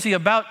 What was he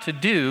about to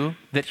do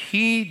that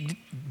he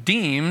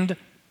deemed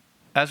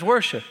as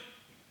worship?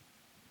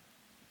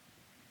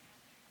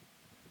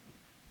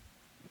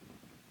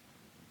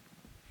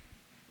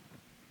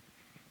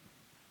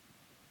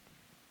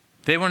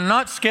 They were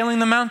not scaling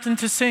the mountain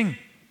to sing.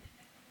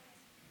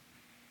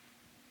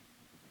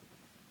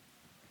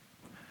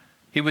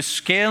 He was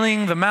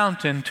scaling the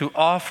mountain to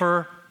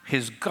offer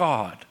his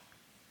God,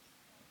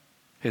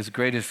 his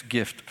greatest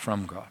gift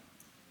from God.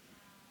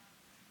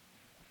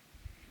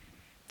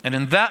 And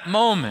in that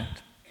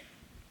moment,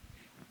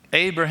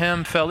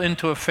 Abraham fell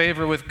into a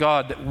favor with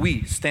God that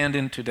we stand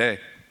in today.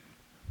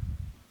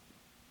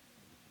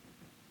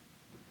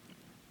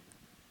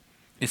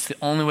 It's the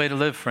only way to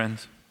live,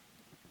 friends.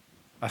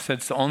 I said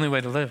it's the only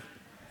way to live.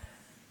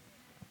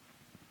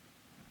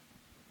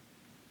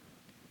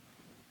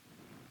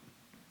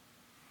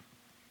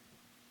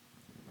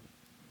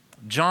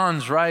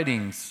 John's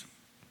writings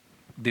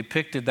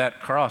depicted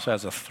that cross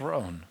as a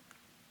throne.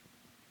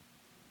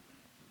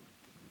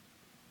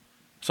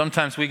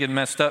 Sometimes we get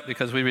messed up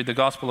because we read the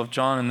Gospel of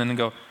John and then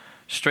go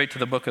straight to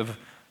the book of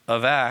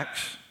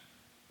Acts,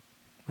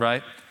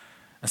 right?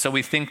 And so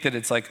we think that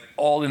it's like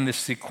all in this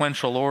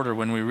sequential order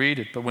when we read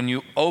it. But when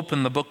you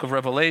open the book of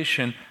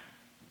Revelation,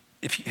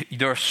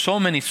 there are so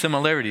many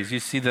similarities. You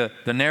see the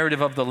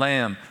narrative of the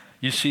Lamb.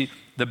 You see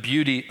the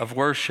beauty of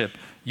worship.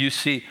 You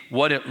see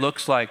what it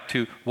looks like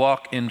to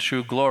walk in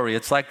true glory.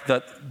 It's like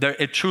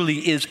it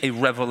truly is a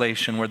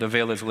revelation where the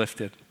veil is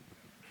lifted.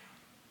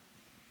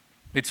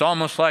 It's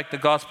almost like the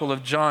Gospel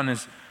of John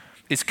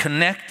is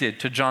connected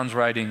to John's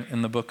writing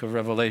in the book of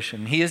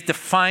Revelation. He is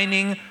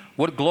defining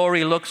what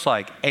glory looks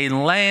like. A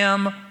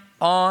lamb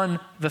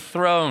on the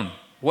throne.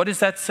 What is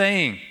that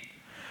saying?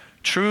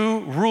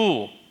 True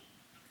rule,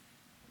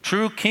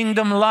 true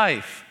kingdom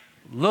life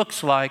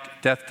looks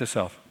like death to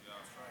self.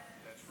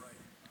 That's right.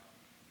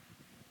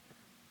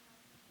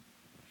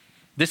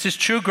 This is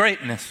true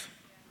greatness.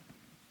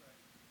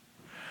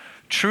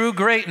 True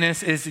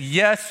greatness is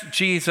yes,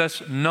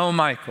 Jesus, no,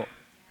 Michael.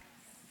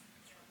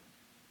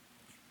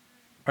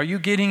 Are you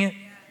getting it?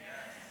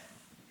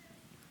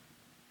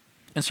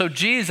 And so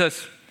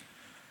Jesus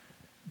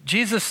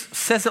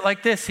says it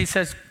like this. He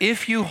says,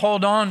 if you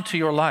hold on to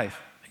your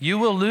life, you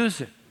will lose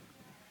it.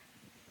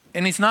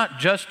 And he's not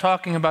just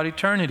talking about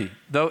eternity,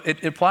 though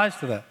it applies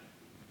to that.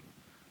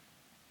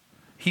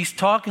 He's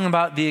talking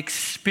about the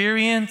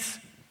experience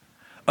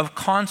of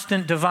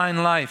constant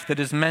divine life that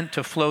is meant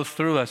to flow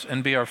through us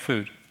and be our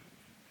food.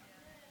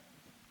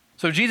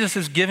 So Jesus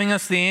is giving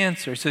us the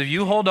answer. He says,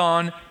 you hold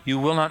on, you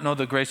will not know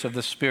the grace of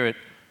the Spirit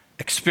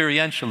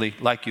experientially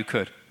like you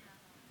could.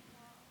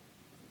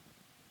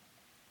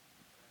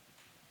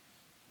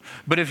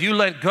 But if you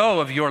let go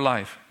of your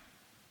life,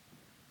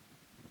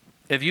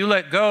 if you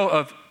let go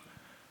of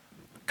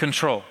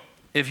control,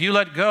 if you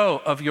let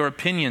go of your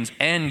opinions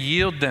and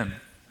yield them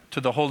to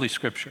the Holy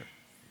Scripture,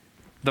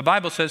 the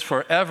Bible says,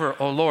 forever,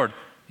 O Lord,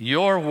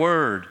 your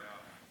word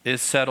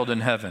is settled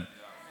in heaven.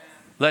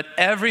 Let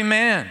every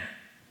man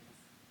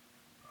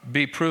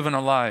be proven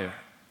a liar.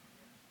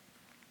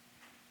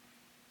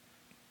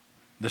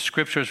 The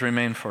Scriptures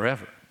remain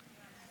forever.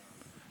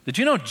 Did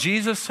you know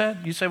Jesus said?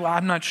 You say, well,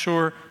 I'm not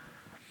sure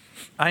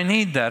I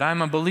need that.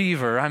 I'm a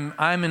believer.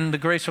 I'm in the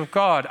grace of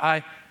God.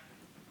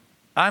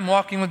 I'm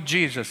walking with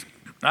Jesus.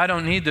 I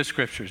don't need the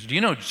Scriptures. Do you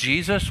know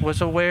Jesus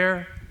was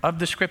aware of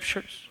the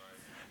Scriptures?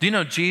 Do you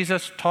know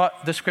Jesus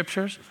taught the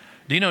Scriptures?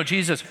 Do you know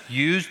Jesus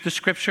used the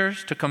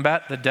Scriptures to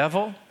combat the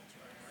devil?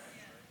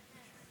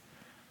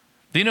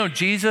 Do you know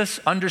Jesus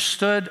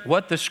understood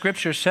what the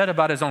Scripture said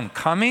about his own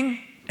coming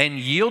and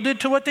yielded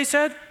to what they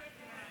said?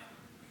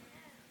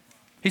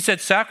 He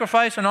said,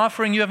 sacrifice and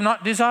offering you have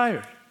not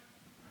desired,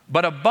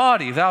 but a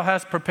body thou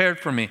hast prepared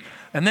for me.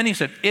 And then he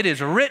said, it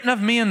is written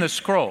of me in the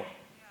scroll,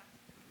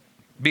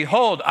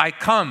 behold, I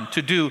come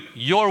to do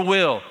your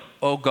will,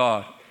 O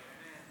God.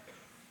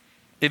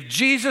 If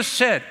Jesus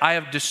said, I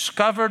have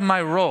discovered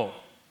my role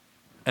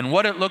and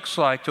what it looks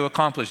like to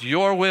accomplish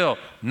your will,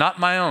 not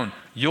my own,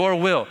 your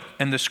will,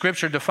 and the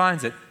Scripture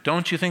defines it,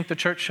 don't you think the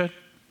church should?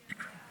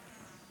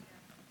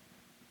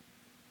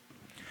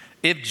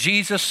 If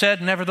Jesus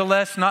said,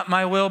 nevertheless, not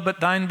my will,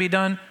 but thine be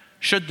done,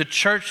 should the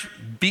church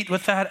beat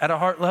with that at a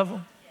heart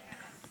level?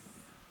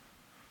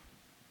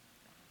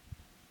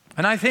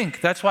 And I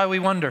think that's why we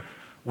wonder,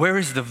 where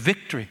is the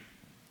victory?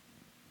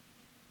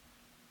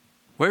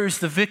 Where is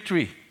the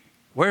victory?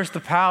 Where's the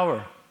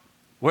power?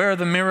 Where are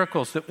the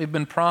miracles that we've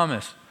been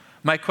promised?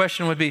 My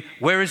question would be,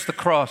 where is the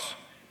cross?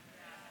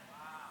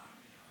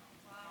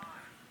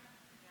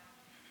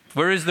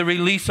 Where is the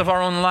release of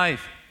our own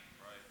life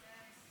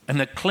and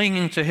the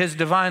clinging to His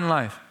divine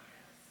life?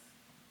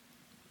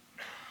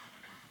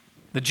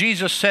 That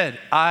Jesus said,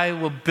 I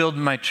will build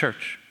my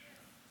church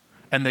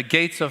and the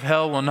gates of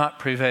hell will not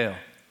prevail.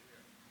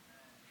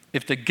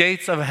 If the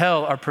gates of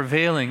hell are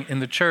prevailing in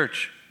the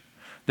church,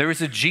 there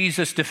is a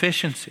Jesus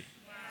deficiency.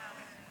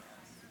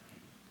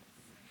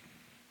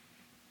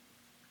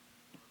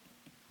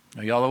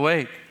 Are y'all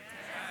awake?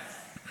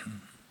 Yes.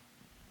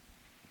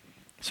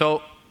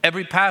 So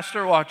every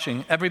pastor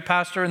watching, every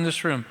pastor in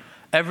this room,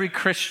 every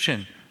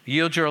Christian,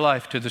 yield your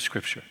life to the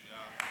Scripture.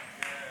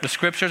 The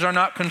Scriptures are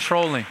not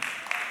controlling.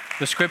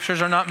 The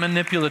Scriptures are not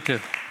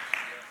manipulative.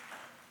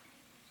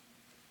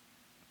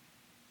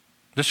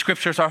 The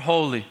Scriptures are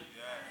holy.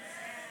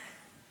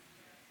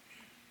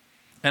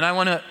 And I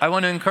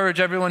want to encourage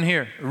everyone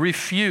here,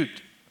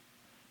 refute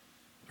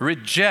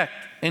Reject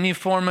any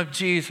form of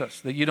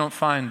Jesus that you don't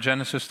find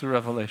Genesis through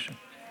Revelation.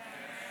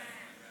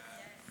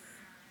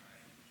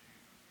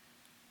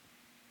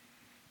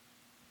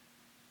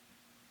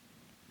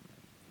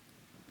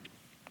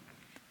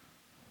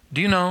 Do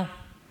you know?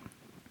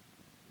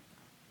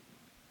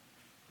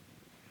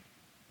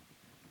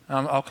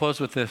 I'll close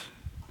with this.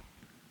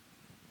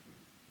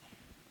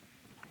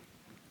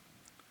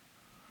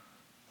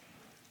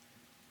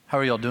 How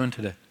are y'all doing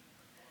today?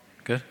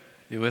 Good?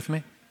 You with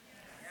me?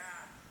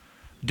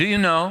 Do you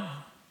know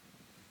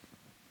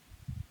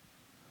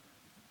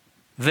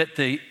that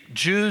the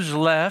Jews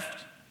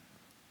left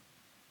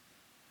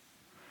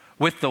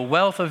with the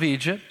wealth of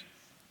Egypt?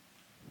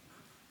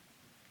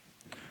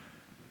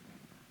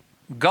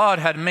 God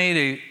had made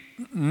a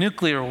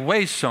nuclear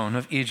waste zone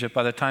of Egypt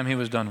by the time he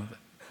was done with it.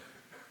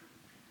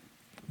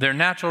 Their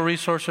natural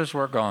resources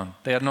were gone.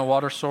 They had no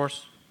water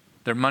source.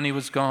 Their money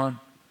was gone.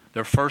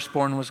 Their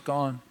firstborn was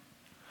gone.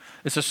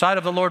 It's a side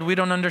of the Lord we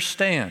don't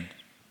understand.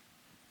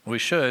 We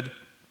should.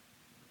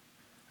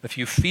 If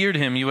you feared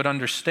him, you would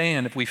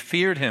understand. If we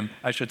feared him,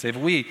 I should say, if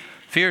we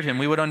feared him,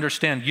 we would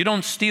understand. You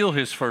don't steal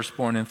his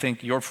firstborn and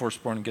think your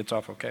firstborn gets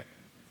off okay.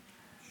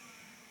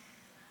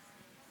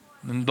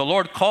 And the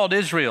Lord called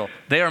Israel,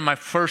 they are my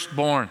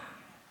firstborn.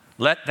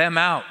 Let them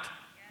out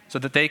so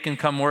that they can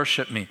come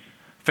worship me.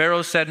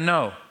 Pharaoh said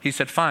no. He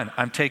said, fine,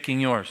 I'm taking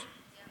yours.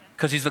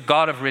 Because he's the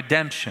God of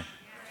redemption.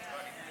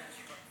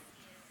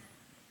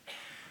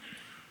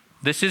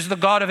 This is the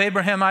God of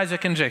Abraham,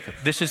 Isaac, and Jacob.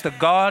 This is the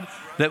God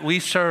that we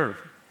serve.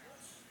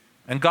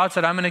 And God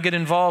said, I'm going to get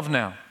involved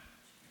now.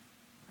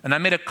 And I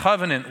made a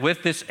covenant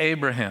with this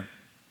Abraham.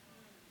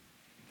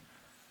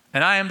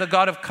 And I am the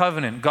God of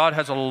covenant. God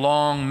has a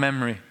long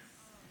memory.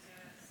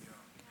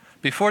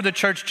 Before the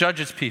church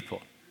judges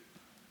people,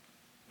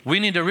 we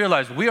need to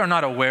realize we are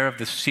not aware of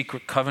the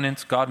secret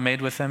covenants God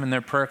made with them in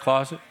their prayer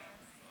closet.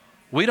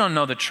 We don't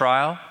know the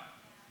trial.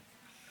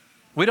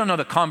 We don't know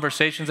the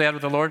conversations they had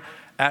with the Lord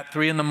at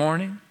 3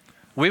 a.m.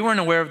 We weren't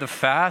aware of the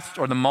fast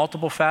or the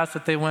multiple fasts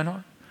that they went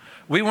on.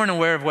 We weren't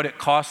aware of what it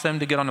cost them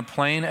to get on a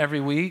plane every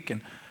week.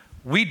 And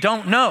we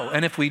don't know.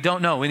 And if we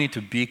don't know, we need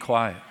to be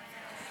quiet.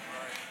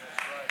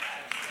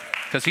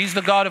 Because he's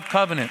the God of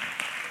covenant.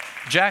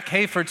 Jack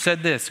Hayford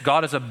said this,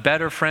 God is a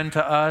better friend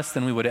to us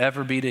than we would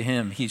ever be to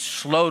him. He's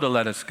slow to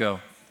let us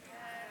go.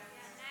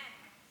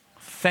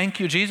 Thank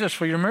you, Jesus,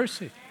 for your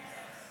mercy.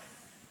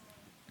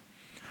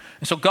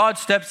 And so God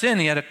steps in.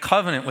 He had a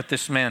covenant with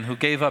this man who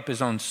gave up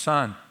his own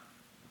son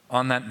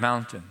on that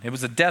mountain. It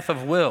was a death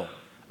of will.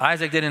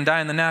 Isaac didn't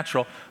die in the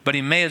natural, but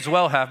he may as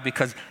well have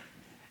because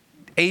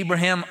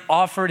Abraham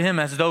offered him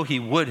as though he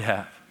would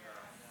have.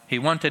 He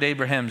wanted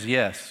Abraham's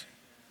yes.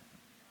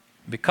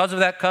 Because of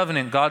that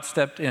covenant, God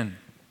stepped in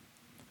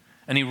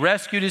and he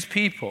rescued his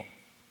people.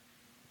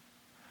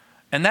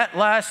 And that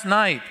last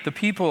night, the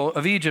people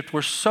of Egypt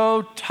were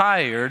so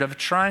tired of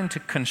trying to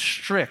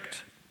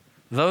constrict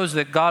those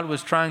that God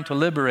was trying to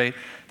liberate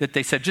that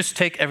they said, just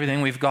take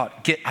everything we've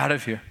got, get out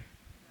of here.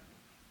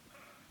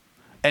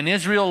 And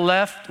Israel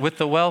left with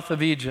the wealth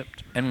of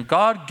Egypt. And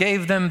God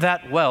gave them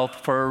that wealth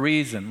for a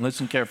reason.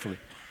 Listen carefully.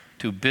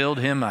 To build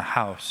him a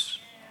house.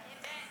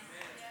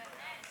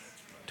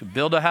 To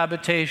build a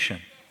habitation.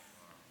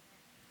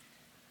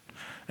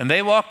 And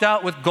they walked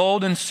out with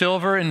gold and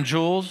silver and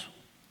jewels.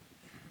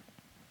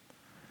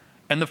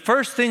 And the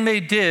first thing they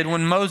did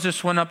when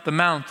Moses went up the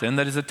mountain,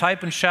 that is a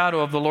type and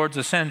shadow of the Lord's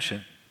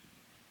ascension,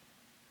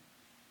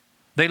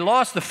 they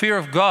lost the fear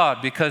of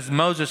God because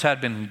Moses had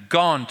been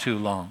gone too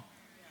long.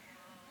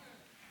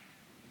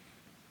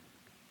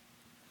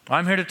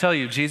 I'm here to tell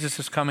you, Jesus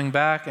is coming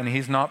back and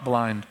he's not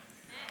blind.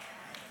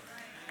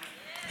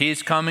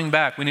 He's coming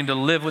back. We need to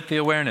live with the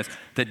awareness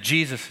that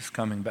Jesus is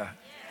coming back.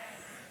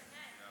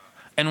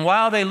 And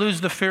while they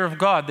lose the fear of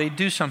God, they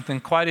do something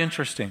quite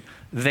interesting.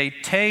 They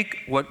take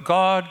what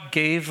God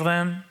gave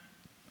them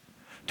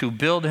to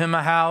build him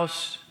a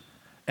house,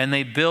 and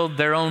they build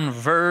their own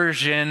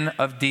version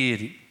of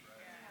deity.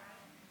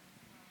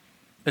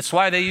 It's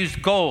why they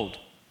used gold.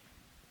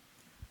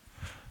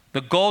 The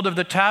gold of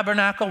the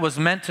tabernacle was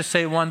meant to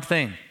say one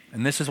thing,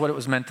 and this is what it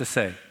was meant to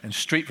say in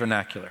street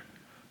vernacular.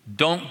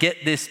 Don't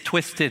get this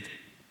twisted.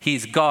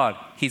 He's God.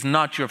 He's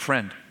not your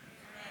friend.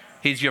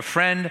 He's your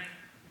friend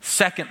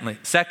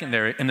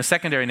secondary, in the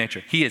secondary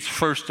nature. He is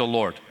first the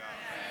Lord.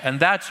 And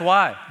that's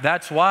why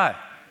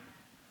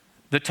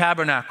the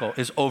tabernacle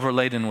is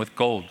overladen with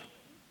gold.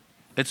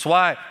 It's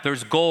why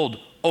there's gold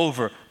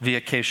over the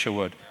acacia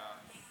wood.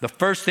 The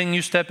first thing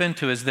you step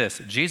into is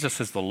this: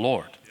 Jesus is the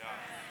Lord.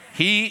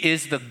 He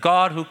is the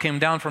God who came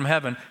down from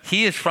heaven.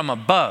 He is from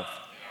above,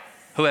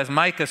 who, as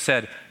Micah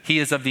said, he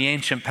is of the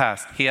ancient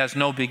past. He has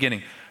no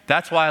beginning.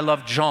 That's why I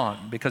love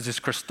John, because his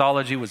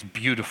Christology was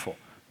beautiful.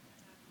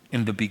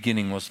 In the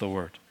beginning was the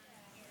Word.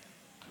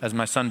 As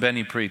my son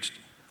Benny preached,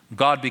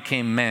 God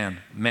became man.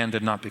 Man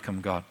did not become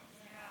God.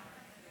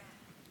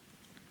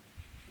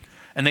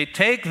 And they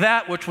take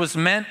that which was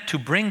meant to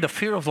bring the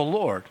fear of the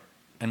Lord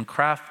and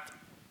craft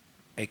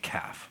a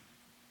calf.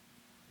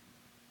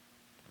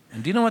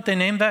 And do you know what they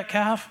named that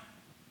calf?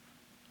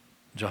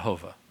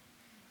 Jehovah.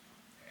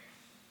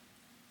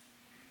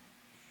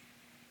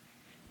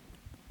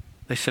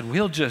 They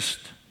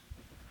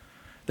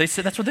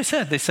said, that's what they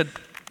said. They said,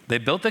 they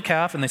built the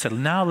calf and they said,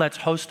 now let's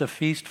host a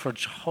feast for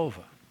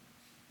Jehovah.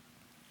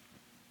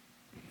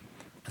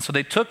 And so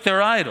they took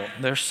their idol,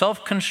 their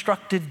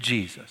self-constructed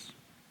Jesus,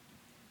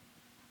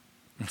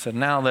 and said,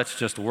 now let's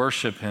just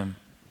worship him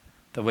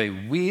the way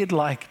we'd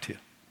like to.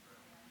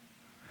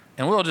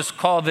 And we'll just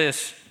call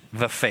this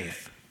the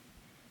faith.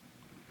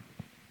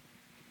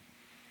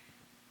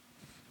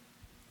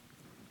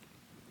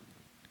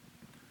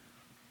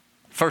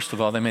 First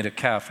of all, they made a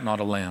calf, not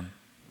a lamb.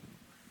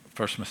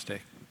 First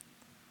mistake.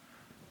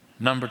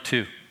 Number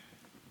two,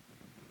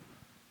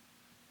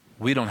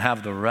 we don't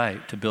have the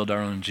right to build our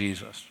own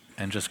Jesus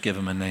and just give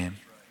him a name.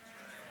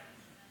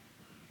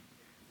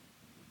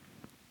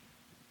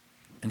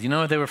 And you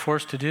know what they were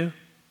forced to do?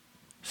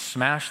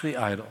 Smash the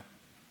idol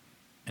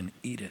and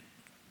eat it.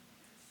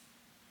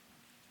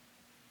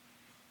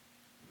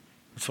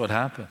 That's what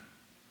happened.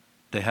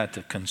 They had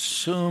to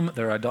consume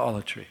their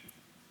idolatry.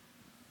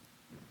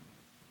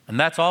 And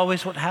that's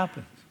always what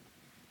happens.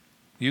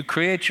 You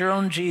create your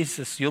own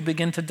Jesus. You'll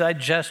begin to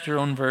digest your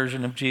own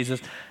version of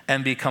Jesus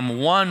and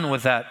become one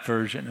with that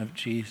version of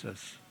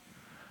Jesus.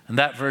 And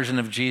that version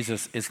of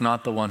Jesus is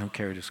not the one who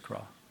carried his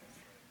cross.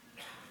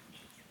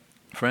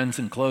 Friends,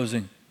 in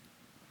closing,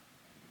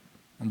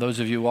 and those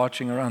of you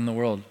watching around the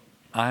world,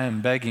 I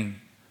am begging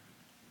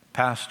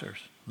pastors,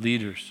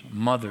 leaders,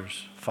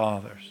 mothers,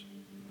 fathers,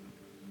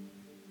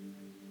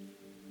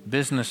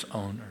 business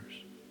owners.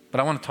 But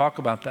I want to talk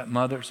about that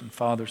mothers and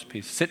fathers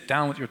piece. Sit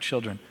down with your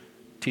children.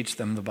 Teach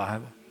them the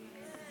Bible.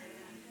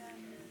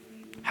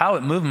 How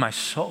it moved my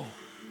soul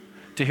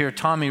to hear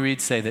Tommy Reed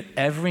say that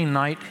every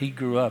night he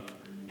grew up,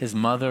 his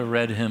mother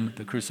read him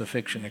the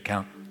crucifixion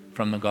account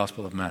from the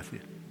Gospel of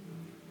Matthew.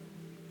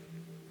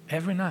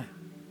 Every night.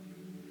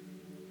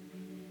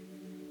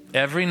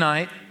 Every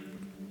night,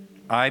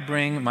 I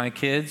bring my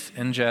kids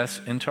and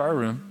Jess into our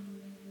room.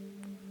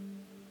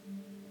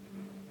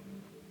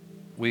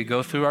 We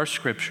go through our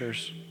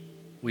scriptures.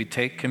 We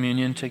take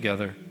communion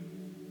together.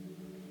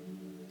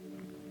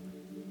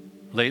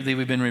 Lately,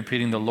 we've been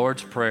repeating the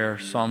Lord's Prayer,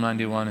 Psalm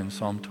 91 and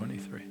Psalm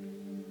 23.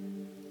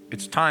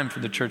 It's time for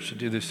the church to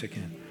do this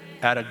again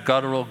at a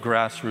guttural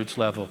grassroots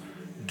level.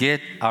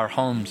 Get our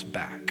homes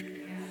back.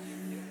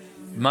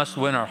 We must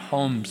win our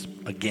homes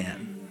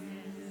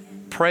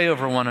again. Pray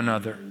over one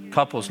another.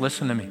 Couples,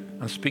 listen to me.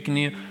 I'm speaking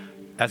to you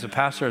as a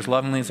pastor as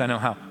lovingly as I know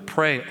how.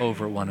 Pray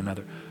over one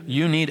another.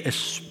 You need a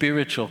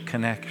spiritual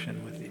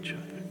connection with each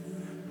other.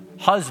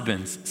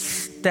 Husbands,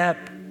 step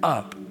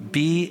up.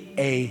 Be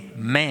a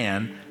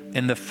man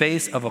in the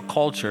face of a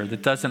culture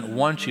that doesn't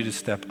want you to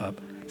step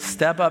up.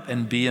 Step up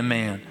and be a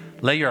man.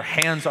 Lay your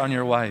hands on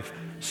your wife.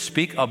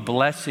 Speak a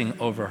blessing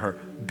over her.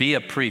 Be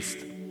a priest.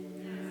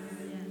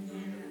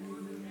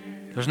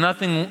 There's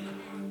nothing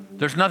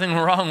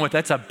wrong with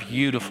that. That's a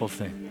beautiful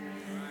thing.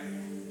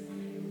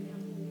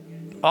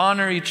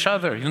 Honor each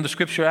other. You know, the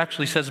scripture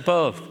actually says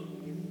both.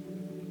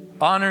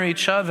 Honor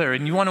each other.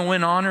 And you want to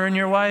win honor in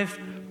your wife?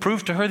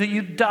 Prove to her that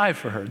you die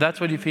for her. That's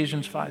what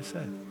Ephesians 5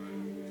 says.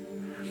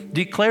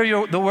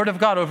 Declare the word of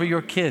God over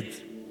your kids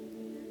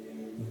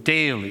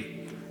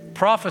daily.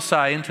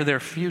 Prophesy into their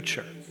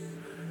future.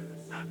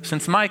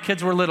 Since my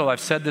kids were little, I've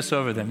said this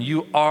over them.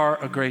 You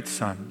are a great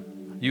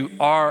son. You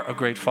are a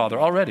great father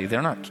already.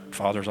 They're not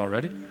fathers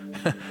already.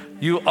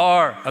 You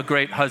are a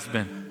great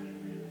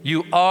husband.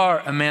 You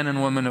are a man and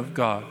woman of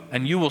God,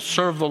 and you will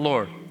serve the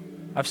Lord.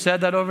 I've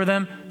said that over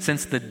them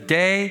since the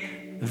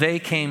day they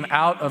came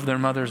out of their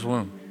mother's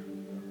womb.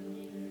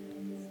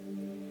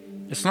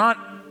 It's not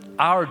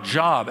our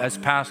job as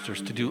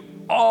pastors to do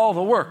all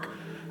the work.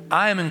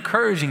 I am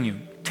encouraging you,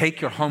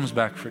 take your homes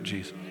back for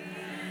Jesus.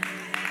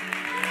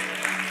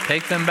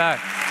 Take them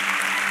back.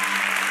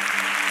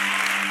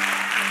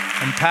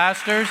 And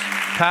pastors,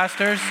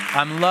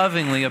 I'm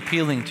lovingly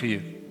appealing to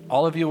you,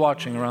 all of you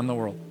watching around the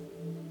world.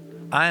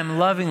 I am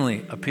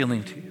lovingly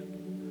appealing to you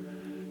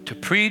to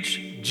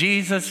preach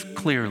Jesus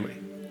clearly,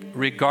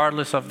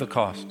 regardless of the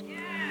cost.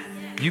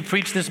 You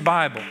preach this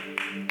Bible.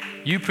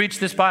 You preach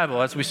this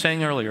Bible, as we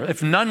sang earlier.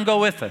 If none go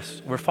with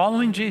us, we're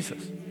following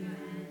Jesus.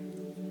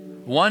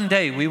 One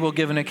day we will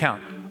give an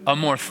account, a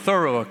more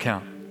thorough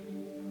account,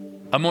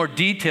 a more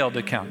detailed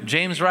account.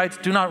 James writes,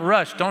 do not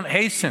rush, don't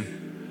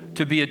hasten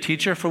to be a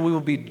teacher, for we will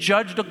be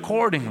judged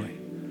accordingly.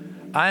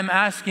 I'm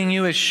asking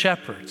you as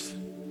shepherds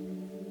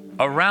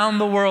around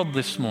the world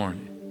this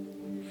morning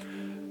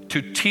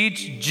to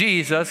teach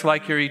Jesus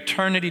like your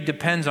eternity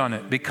depends on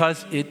it,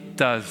 because it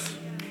does.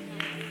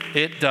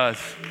 It does.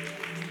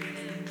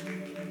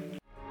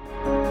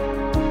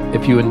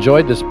 If you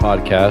enjoyed this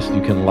podcast,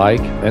 you can like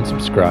and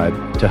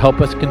subscribe to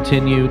help us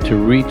continue to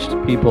reach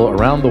people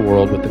around the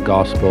world with the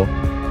gospel.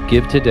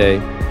 Give today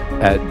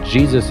at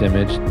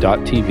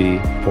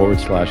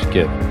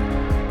jesusimage.tv/give.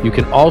 You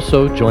can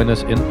also join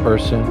us in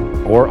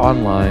person or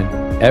online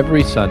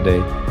every Sunday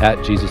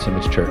at Jesus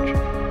Image Church.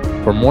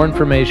 For more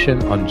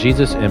information on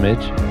Jesus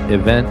Image,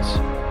 events,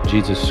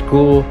 Jesus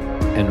School,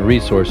 and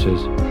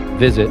resources,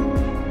 visit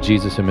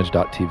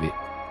jesusimage.tv.